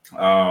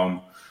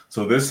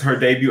 So this is her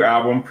debut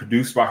album,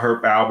 produced by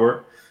Herb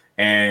Alpert,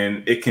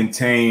 and it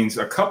contains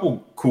a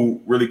couple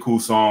really cool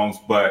songs,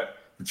 but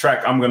the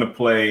track I'm going to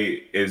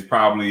play is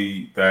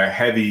probably the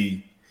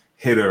heavy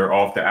hitter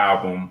off the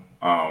album.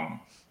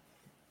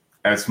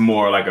 That's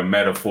more like a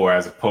metaphor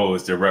as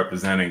opposed to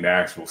representing the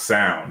actual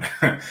sound.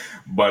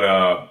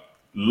 But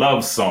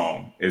Love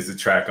Song is the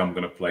track I'm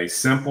going to play.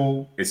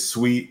 Simple, it's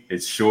sweet,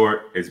 it's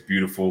short, it's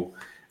beautiful.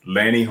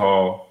 Lanie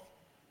Hall,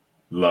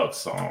 Love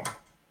Song.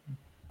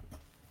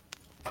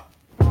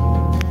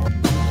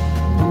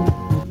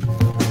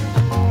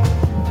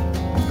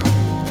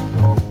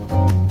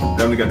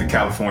 Definitely got the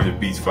California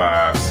beach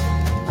vibes.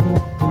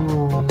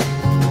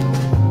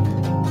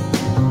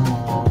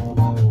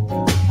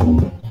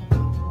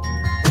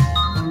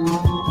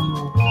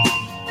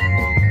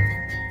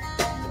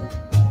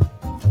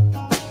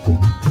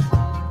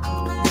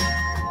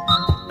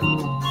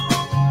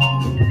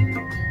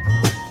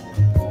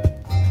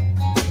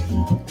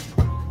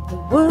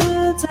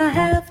 Words I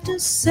have to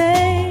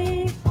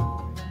say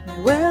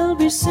may well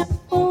be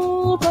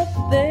simple, but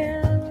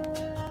they're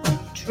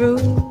true.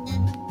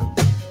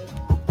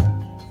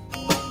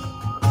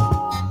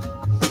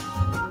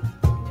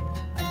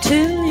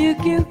 Until you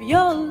give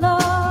your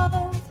love,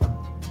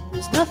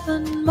 there's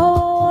nothing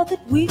more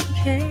that we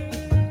can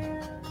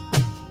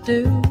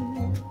do.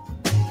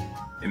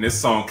 And this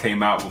song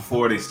came out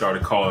before they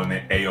started calling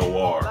it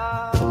AOR.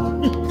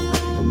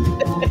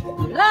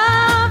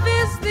 Love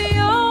is the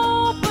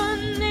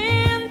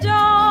opening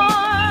door.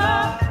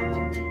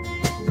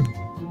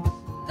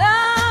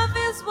 Love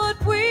is what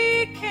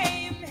we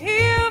came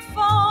here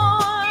for.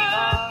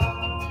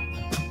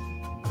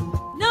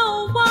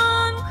 No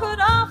one could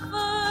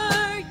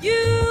offer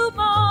you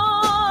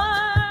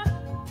more.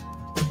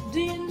 Do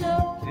you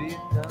know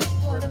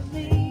what I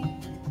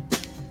mean?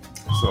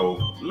 So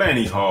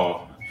Lanie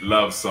Hall,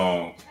 Love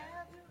Song.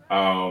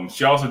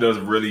 She also does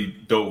a really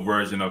dope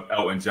version of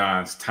Elton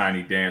John's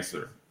Tiny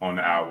Dancer on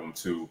the album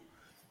too.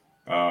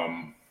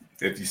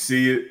 If you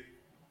see it,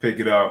 pick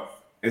it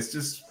up. It's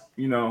just,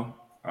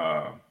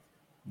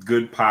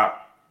 good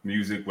pop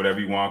music, whatever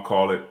you want to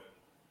call it.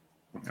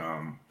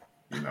 At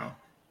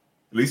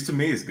least to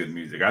me, it's good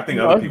music. I think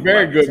other It's people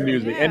very like good it.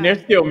 music, and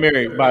they're still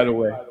married, by the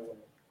way.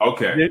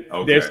 Okay.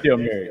 They're still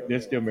married.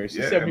 They're still married. She's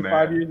Yeah,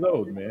 75 man. years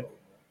old, man.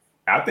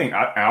 I think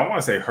I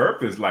want to say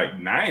Herb is like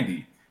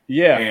 90.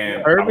 Yeah,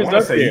 And Herb I is want to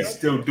up say there. he's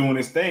still doing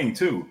his thing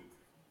too.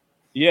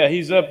 Yeah,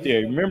 he's up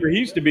there. Remember, he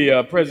used to be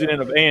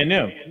president of A&M.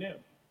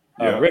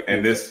 Yeah,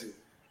 and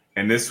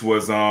this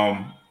was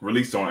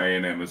released on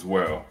A&M as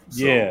well.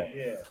 So, Yeah.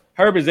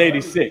 Herb is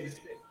 86.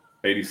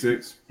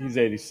 86. He's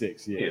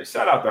 86, yeah. Yeah,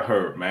 shout out to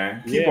Herb,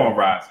 man. Keep Yeah. on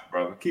rising,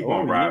 brother. Keep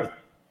on yeah. rising.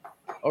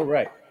 All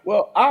right.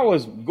 Well, I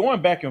was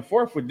going back and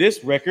forth with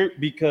this record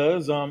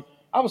because I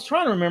was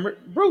trying to remember.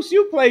 Bruce,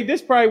 you played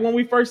this probably when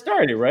we first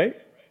started, right?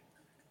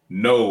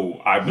 No,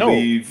 I No.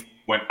 believe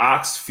when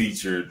Ox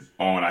featured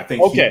on, I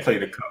think Okay. he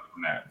played a cut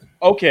from that.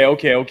 Okay.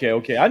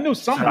 I knew Shout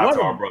someone. out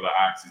to our brother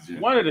Oxygen.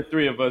 One of the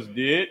three of us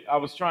did. I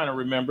was trying to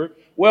remember.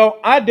 Well,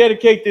 I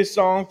dedicate this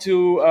song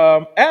to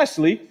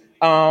Ashley.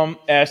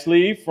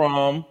 Ashley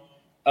from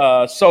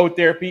Soul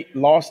Therapy,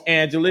 Los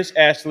Angeles.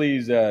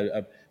 Ashley's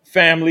a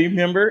family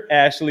member.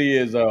 Ashley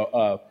is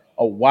a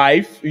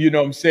wife, you know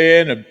what I'm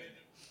saying? A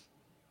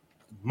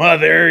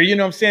mother, you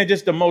know what I'm saying?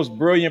 Just the most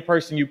brilliant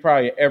person you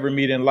probably ever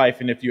meet in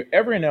life. And if you're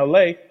ever in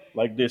LA,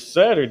 like this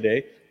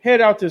Saturday,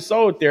 head out to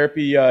Soul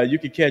Therapy. You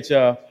could catch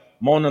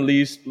Mona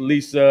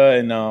Lisa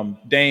and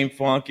Dame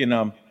Funk and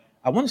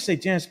I want to say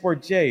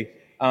Jansport J.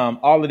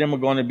 All of them are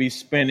going to be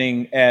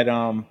spinning at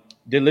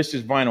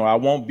Delicious Vinyl. I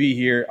won't be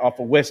here off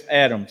of West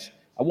Adams.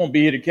 I won't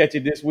be here to catch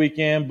it this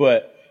weekend,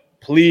 but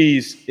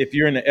please, if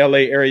you're in the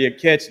LA area,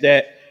 catch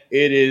that.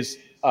 It is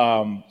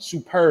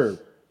superb,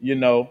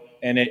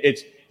 and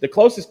it's the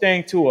closest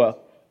thing to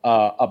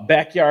a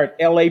backyard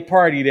LA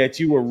party that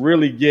you will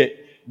really get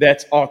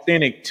that's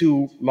authentic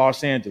to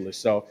Los Angeles.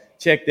 So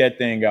check that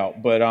thing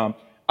out. But I'm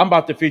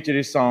about to feature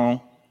this song.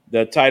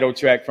 The title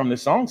track from the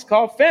song is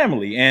called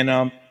Family. And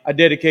I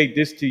dedicate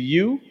this to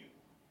you,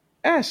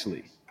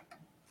 Ashley.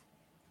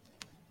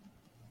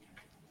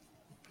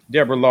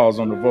 Deborah Laws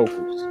on the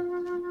vocals.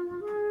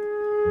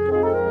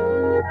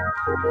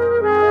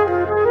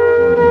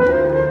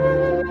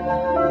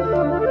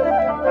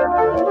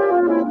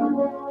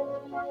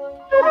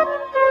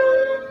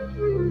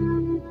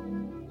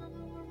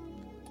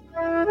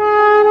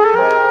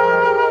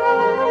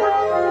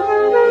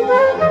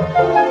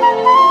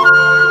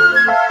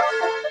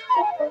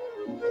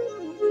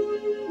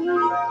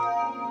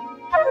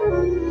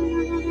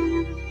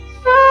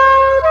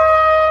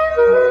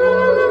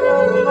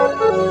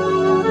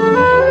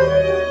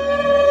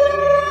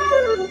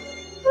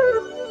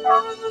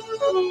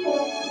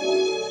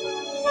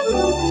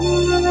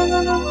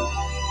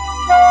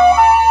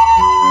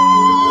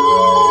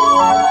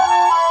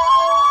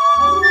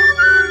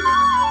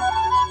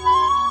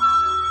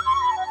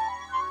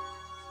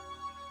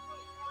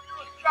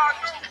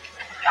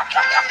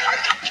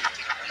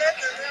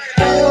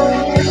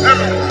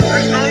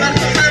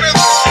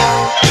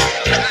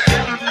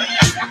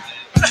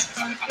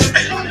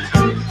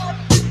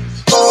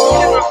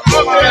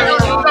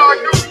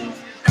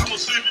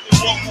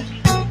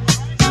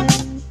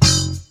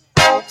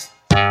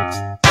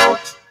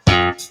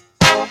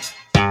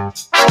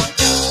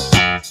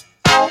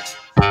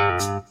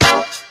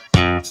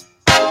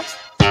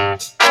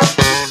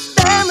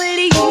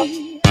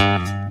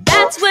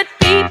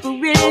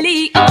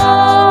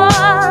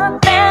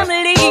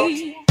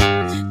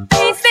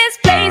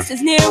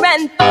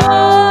 and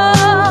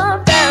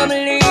for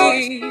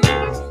family.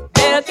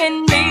 There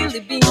can really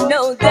be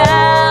no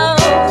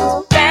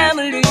doubt.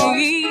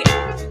 Family,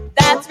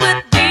 that's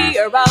what we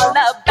are all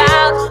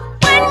about.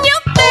 When you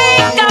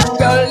think of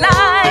your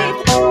life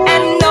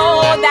and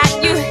know that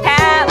you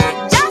have,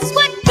 just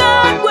what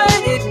good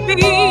would it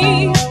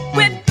be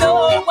with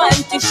no one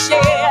to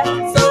share?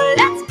 So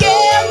let's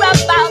care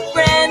about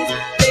friends.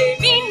 They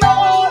mean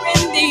more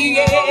in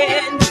the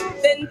end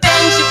than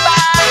things you buy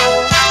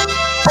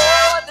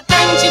or the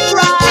things you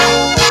try.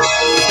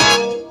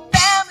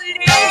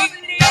 Family.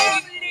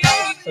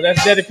 So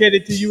that's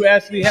dedicated to you,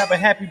 Ashley. Have a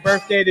happy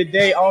birthday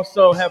today.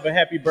 Also, have a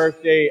happy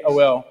birthday.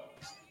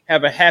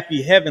 Have a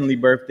happy heavenly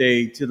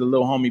birthday to the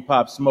little homie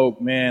Pop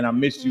Smoke, man. I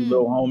miss you,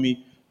 little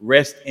homie.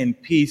 Rest in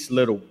peace,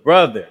 little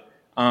brother.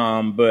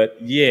 But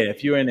yeah,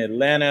 if you're in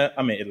Atlanta,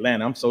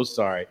 I'm so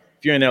sorry.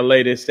 If you're in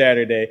LA this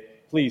Saturday,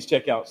 please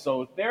check out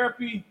Soul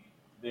Therapy.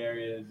 There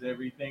is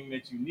everything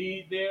that you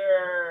need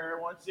there.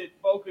 Once it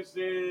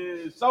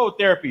focuses, Soul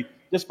Therapy.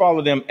 Just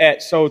follow them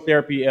at Soul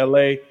Therapy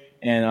LA,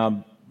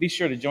 and be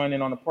sure to join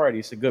in on the party.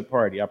 It's a good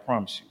party, I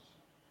promise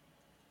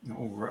you.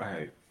 All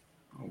right.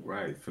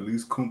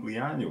 Feliz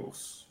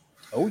cumpleaños.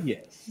 Oh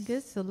yes.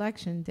 Good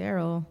selection,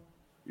 Daryl.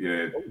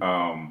 Yeah.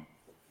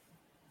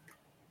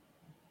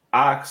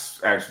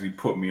 Ox actually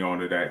put me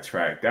onto that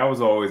track. That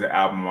was always an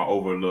album I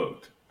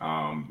overlooked.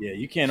 Yeah,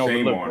 you can't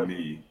shame overlook on it.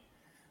 me.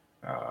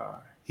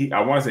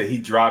 I want to say he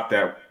dropped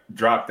that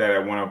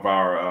at one of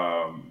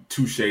our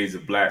 2 Shades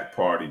of Black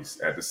parties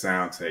at the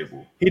sound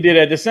table. He did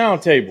at the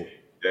sound table.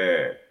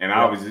 Yeah, and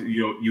I was,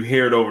 you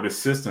hear it over the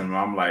system, and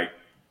I'm like,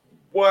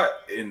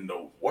 what in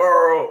the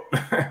world?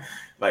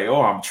 Like,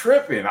 oh, I'm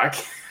tripping. I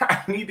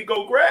need to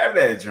go grab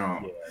that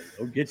drum. Yeah,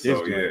 go get this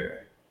drum. Yeah.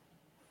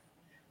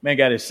 Man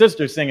got his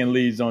sister singing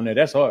leads on there.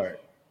 That's hard.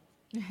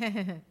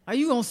 Are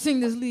you gonna sing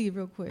this lead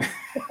real quick?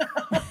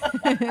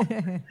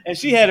 And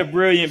she had a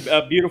brilliant,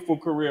 beautiful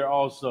career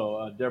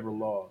also, Deborah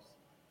Laws.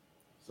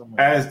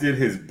 As did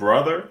his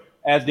brother.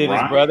 As did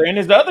Ryan. his brother and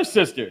his other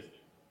sister.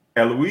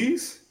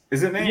 Eloise?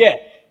 Is it name? Yeah.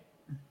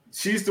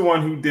 She's the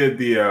one who did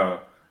the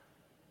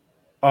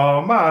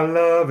all my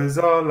love is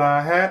all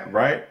I had,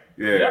 right?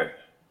 Yeah. Yep.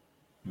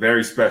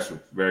 Very special.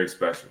 Very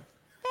special.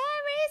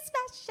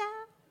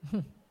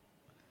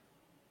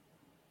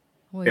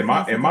 Wait, Am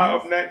I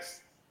up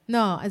next?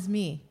 No, it's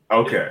me.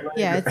 Okay.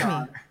 Yeah, it's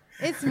me.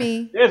 It's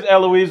me. There's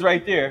Eloise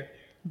right there.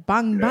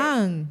 Bang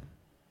bang.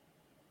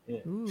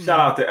 Shout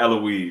out to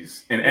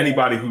Eloise and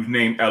anybody who's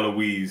named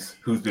Eloise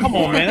who's been Come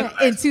on, born man.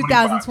 In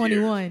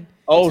 2021.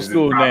 Old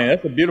school name.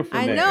 That's a beautiful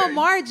I name. know,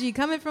 Margie.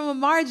 Coming from a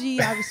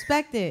Margie, I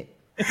respect it.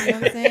 You know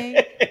what I'm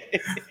saying?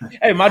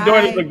 Hey, my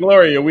daughter's a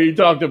Gloria. We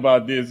talked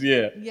about this,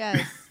 yeah.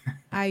 Yes.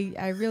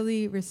 I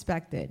really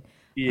respect it.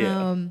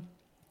 Yeah.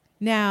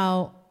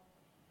 Now,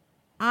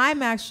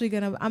 I'm actually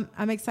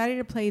I'm excited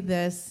to play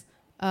this.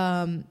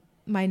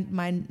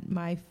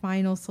 My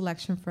final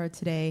selection for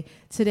today.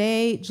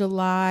 Today,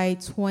 July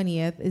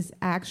 20th, is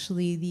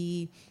actually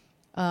the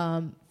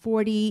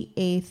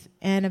 48th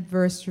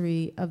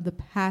anniversary of the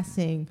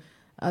passing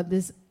of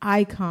this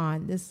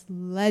icon, this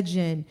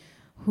legend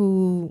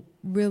who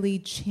really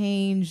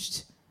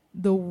changed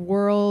the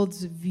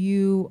world's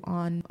view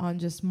on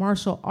just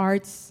martial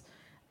arts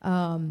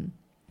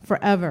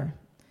forever.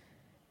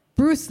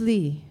 Bruce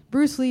Lee.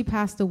 Bruce Lee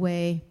passed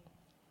away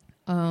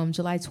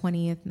July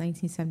 20th,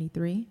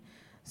 1973.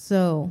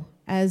 So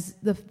as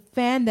the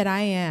fan that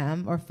I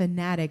am, or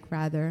fanatic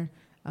rather,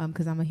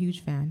 because I'm a huge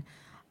fan,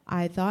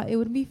 I thought it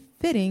would be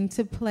fitting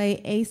to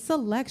play a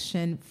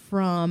selection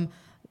from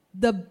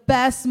the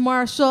best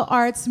martial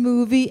arts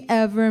movie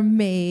ever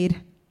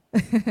made.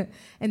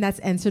 And that's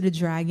Enter the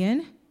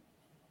Dragon.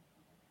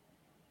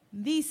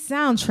 The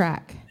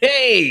soundtrack.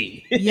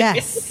 Hey!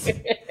 Yes. This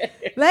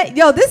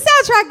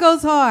soundtrack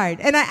goes hard.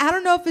 And I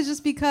don't know if it's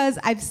just because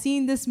I've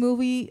seen this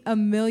movie a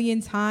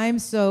million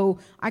times, so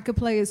I could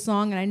play a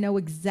song and I know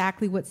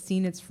exactly what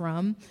scene it's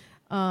from.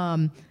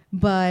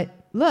 But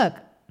look,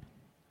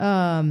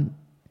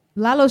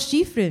 Lalo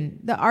Schifrin,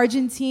 the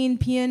Argentine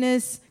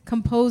pianist,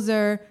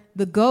 composer,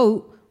 the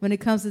GOAT when it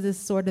comes to this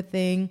sort of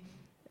thing,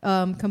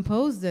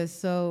 composed this.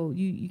 So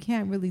you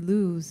can't really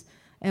lose.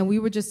 And we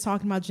were just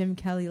talking about Jim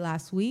Kelly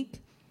last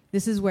week.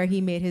 This is where he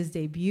made his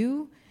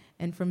debut.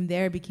 And from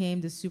there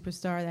became the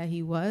superstar that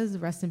he was.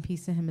 Rest in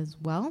peace to him as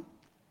well.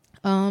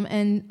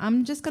 And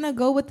I'm just going to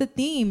go with the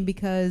theme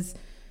because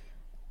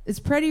it's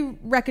pretty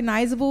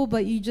recognizable,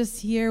 but you just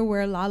hear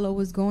where Lalo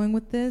was going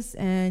with this.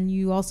 And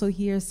you also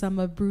hear some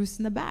of Bruce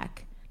in the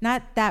back.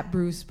 Not that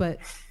Bruce, but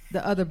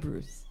the other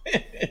Bruce.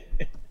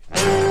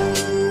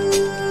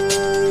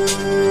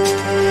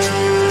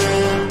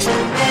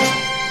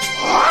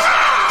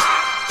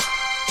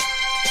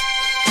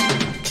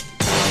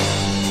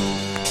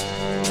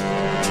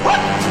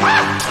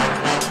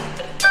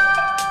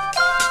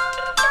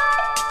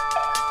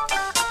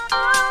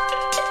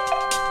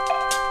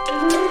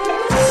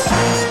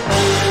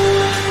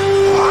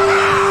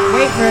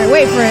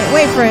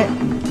 Wait for it.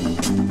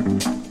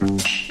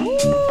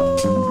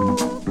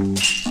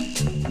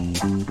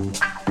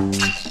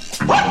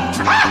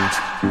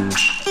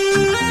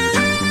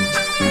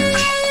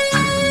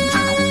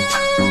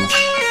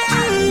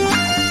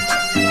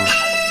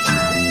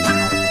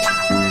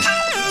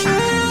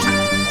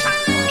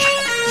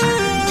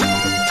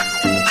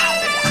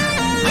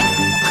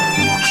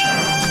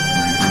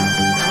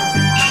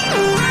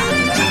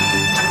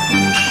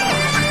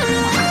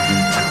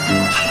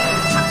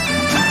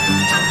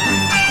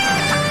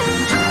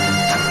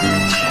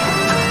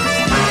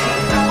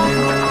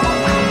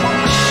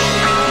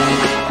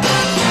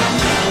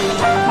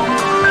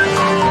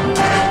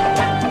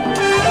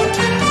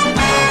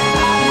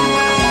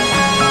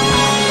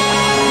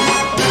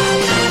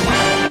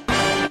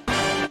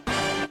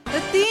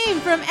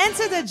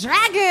 Enter the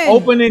Dragon.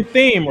 Opening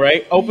theme,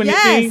 right? Opening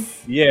theme?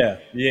 Yeah.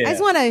 I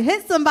just want to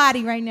hit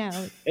somebody right now.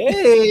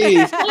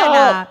 Hey,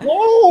 stop.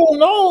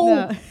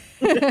 No.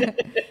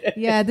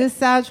 Yeah, this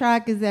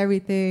soundtrack is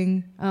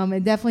everything.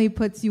 It definitely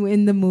puts you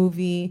in the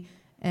movie.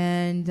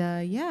 And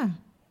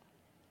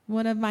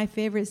one of my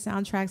favorite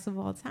soundtracks of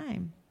all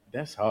time.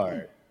 That's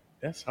hard,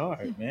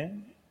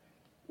 man.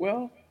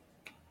 Well,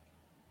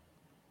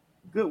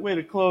 good way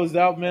to close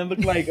out, man. Look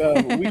like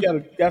we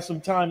got some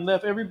time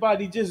left.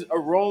 Everybody just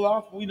roll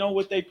off. We know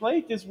what they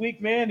played this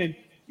week, man, and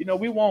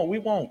we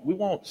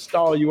won't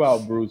stall you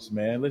out, Bruce,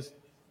 man. Let's,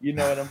 you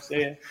know what I'm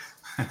saying?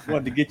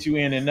 Wanted to get you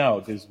in and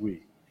out this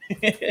week.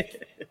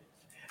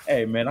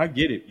 Hey, man, I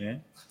get it,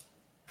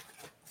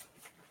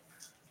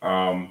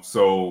 man.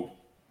 So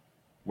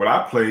what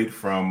I played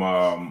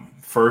from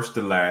first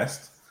to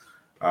last,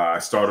 I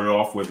started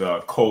off with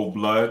Cold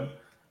Blood.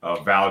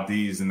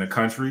 Valdez in the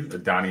Country, a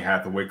Donny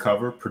Hathaway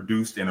cover,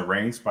 produced and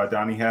arranged by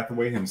Donny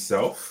Hathaway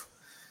himself.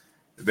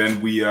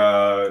 Then we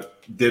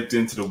dipped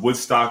into the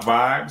Woodstock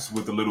vibes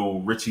with a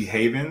little Richie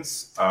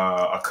Havens,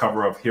 a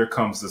cover of Here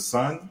Comes the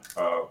Sun,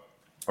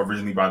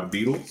 originally by the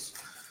Beatles.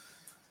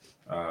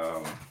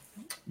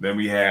 Then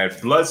we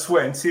had Blood,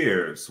 Sweat, and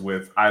Tears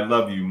with I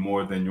Love You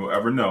More Than You'll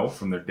Ever Know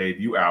from their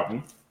debut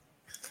album.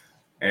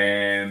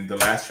 And the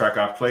last track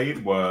I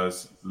played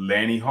was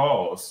Lanny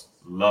Hall's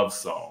Love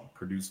Song,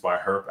 produced by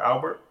Herb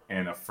Albert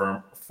and a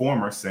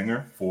former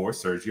singer for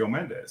Sergio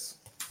Mendes.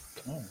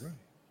 All right.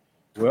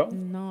 Well,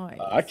 nice.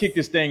 I kicked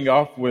this thing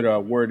off with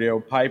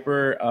Wardell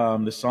Piper.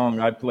 The song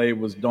I played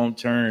was Don't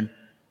Turn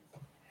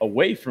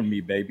Away From Me,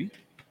 Baby.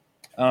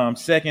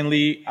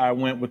 Secondly, I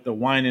went with the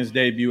Winans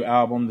debut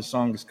album. The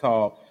song is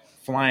called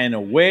Flying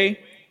Away.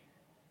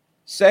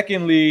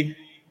 Secondly,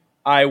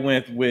 I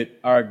went with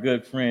our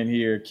good friend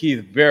here,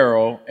 Keith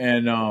Barrow,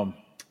 and I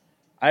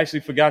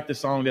actually forgot the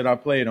song that I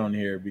played on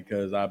here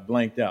because I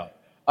blanked out.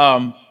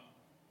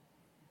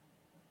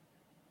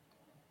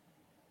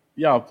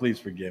 Y'all, please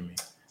forgive me.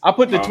 I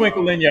put the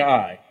twinkle in your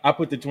eye.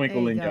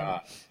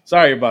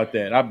 Sorry about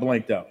that. I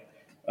blanked out.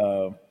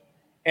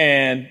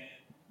 And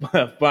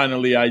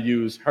finally, I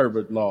used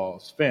Herbert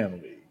Law's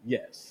Family.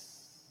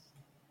 Yes.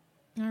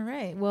 All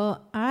right.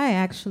 Well, I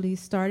actually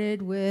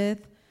started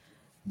with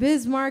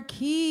Biz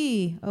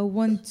Markie, a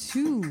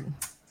 1-2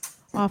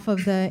 off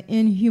of the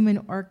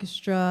Inhuman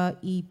Orchestra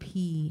EP.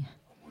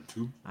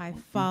 I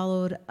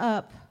followed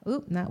up,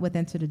 not with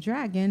Enter the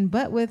Dragon,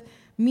 but with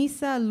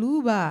Misa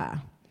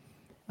Luba,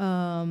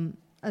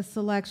 a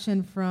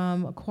selection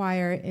from a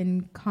choir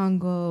in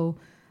Congo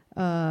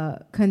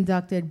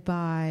conducted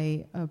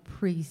by a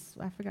priest.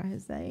 I forgot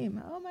his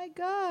name. Oh, my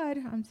God.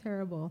 I'm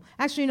terrible.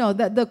 Actually, no,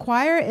 the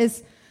choir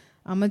is,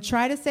 I'm going to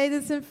try to say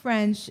this in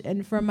French,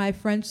 and for my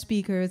French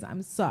speakers,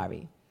 I'm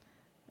sorry.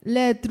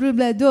 Le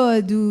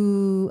Troubadour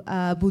du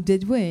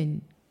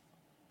Boudedouin.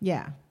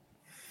 Yeah,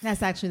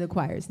 that's actually the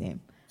choir's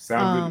name.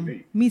 Sound good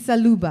to me.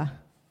 Misa Luba.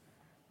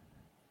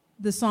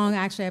 The song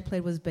actually I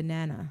played was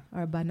Banana.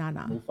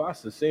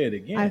 Mufasa, say it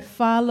again. I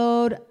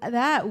followed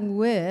that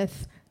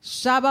with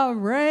Shabba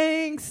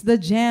Ranks, The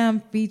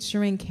Jam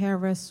featuring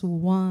Karis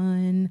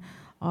One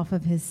off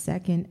of his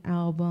second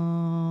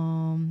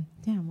album.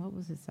 Damn, what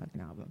was his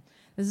second album?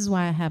 This is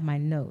why I have my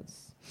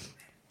notes.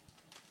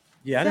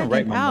 Yeah, I didn't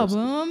write my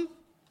album. notes.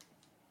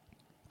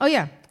 Oh,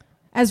 yeah.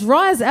 As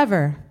Raw as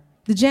Ever,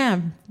 The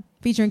Jam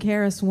featuring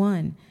Karis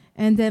One.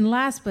 And then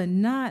last but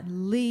not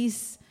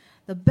least,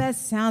 the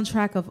best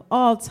soundtrack of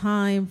all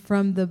time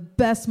from the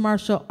best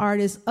martial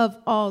artist of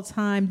all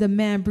time, the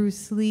man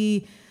Bruce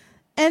Lee.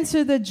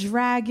 Enter the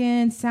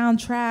Dragon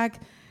soundtrack,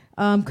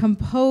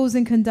 composed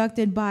and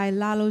conducted by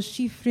Lalo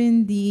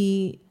Schifrin,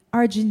 the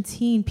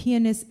Argentine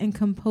pianist and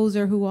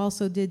composer who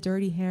also did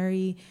Dirty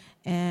Harry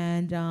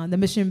and the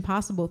Mission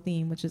Impossible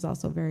theme, which is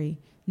also very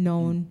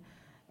known.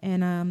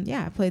 And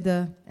I played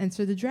the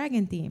Enter the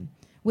Dragon theme,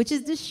 which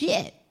is the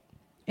shit.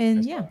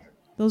 And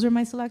those are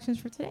my selections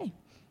for today.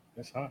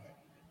 That's hard.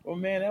 Well,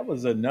 man, that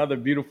was another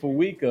beautiful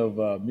week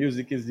of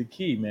Music is the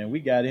Key, man. We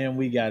got in,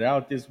 we got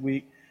out this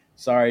week.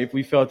 Sorry if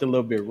we felt a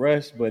little bit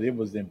rushed, but it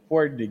was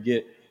important to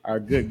get our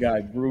good guy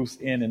Bruce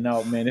in and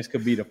out, man. This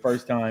could be the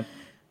first time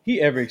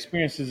he ever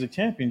experiences a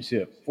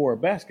championship for a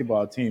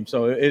basketball team.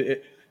 So,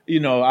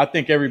 I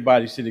think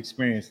everybody should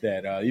experience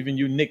that. Even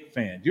you Knicks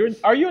fans.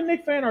 Are you a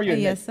Knicks fan or are you a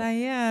Yes, Knicks? I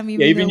am.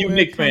 Even you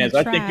Knicks fans.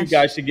 I think you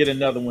guys should get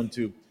another one,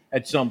 too,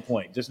 at some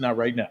point. Just not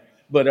right now.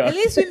 But At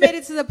least we made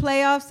it to the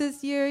playoffs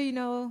this year. You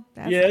know,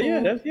 that's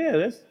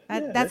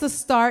cool. That's a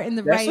start in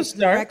the right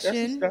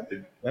direction.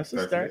 That's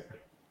a start.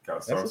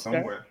 Gotta start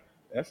somewhere.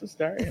 That's a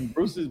start. And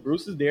Bruce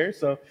is there.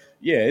 So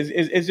yeah,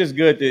 it's just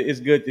good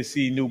to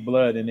see new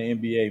blood in the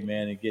NBA,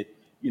 man, and get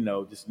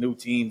just new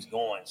teams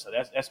going. So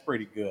that's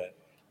pretty good.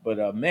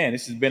 But man,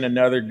 this has been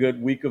another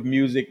good week of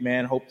music,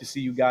 man. Hope to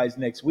see you guys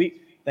next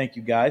week. Thank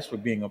you guys for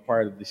being a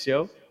part of the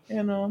show,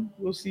 and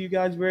we'll see you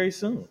guys very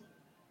soon.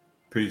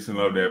 Peace and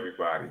love to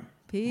everybody.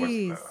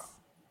 Peace.